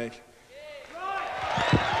boxers make.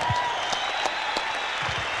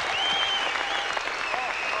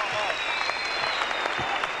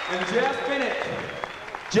 And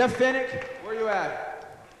Jeff Fennick, where you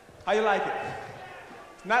at? How you like it?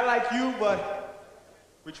 It's not like you, but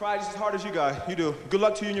we try just as hard as you guys. You do. Good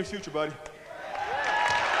luck to you in your future, buddy.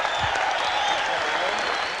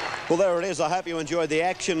 Well, there it is. I hope you enjoyed the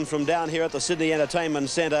action from down here at the Sydney Entertainment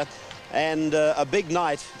Centre, and a big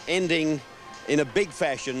night ending in a big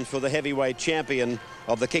fashion for the heavyweight champion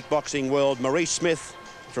of the kickboxing world, Maurice Smith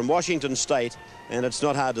from Washington State. And it's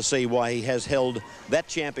not hard to see why he has held that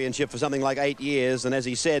championship for something like 8 years. And as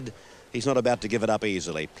he said, he's not about to give it up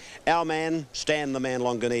easily. Our man, Stan the Man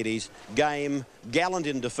Longinidis, game, gallant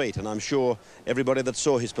in defeat. And I'm sure everybody that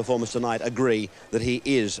saw his performance tonight agree that he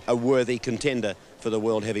is a worthy contender for the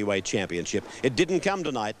World Heavyweight Championship. It didn't come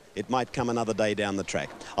tonight. It might come another day down the track.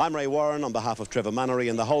 I'm Ray Warren on behalf of Trevor Munnery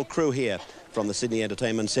and the whole crew here from the Sydney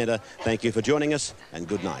Entertainment Centre. Thank you for joining us, and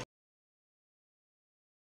good night.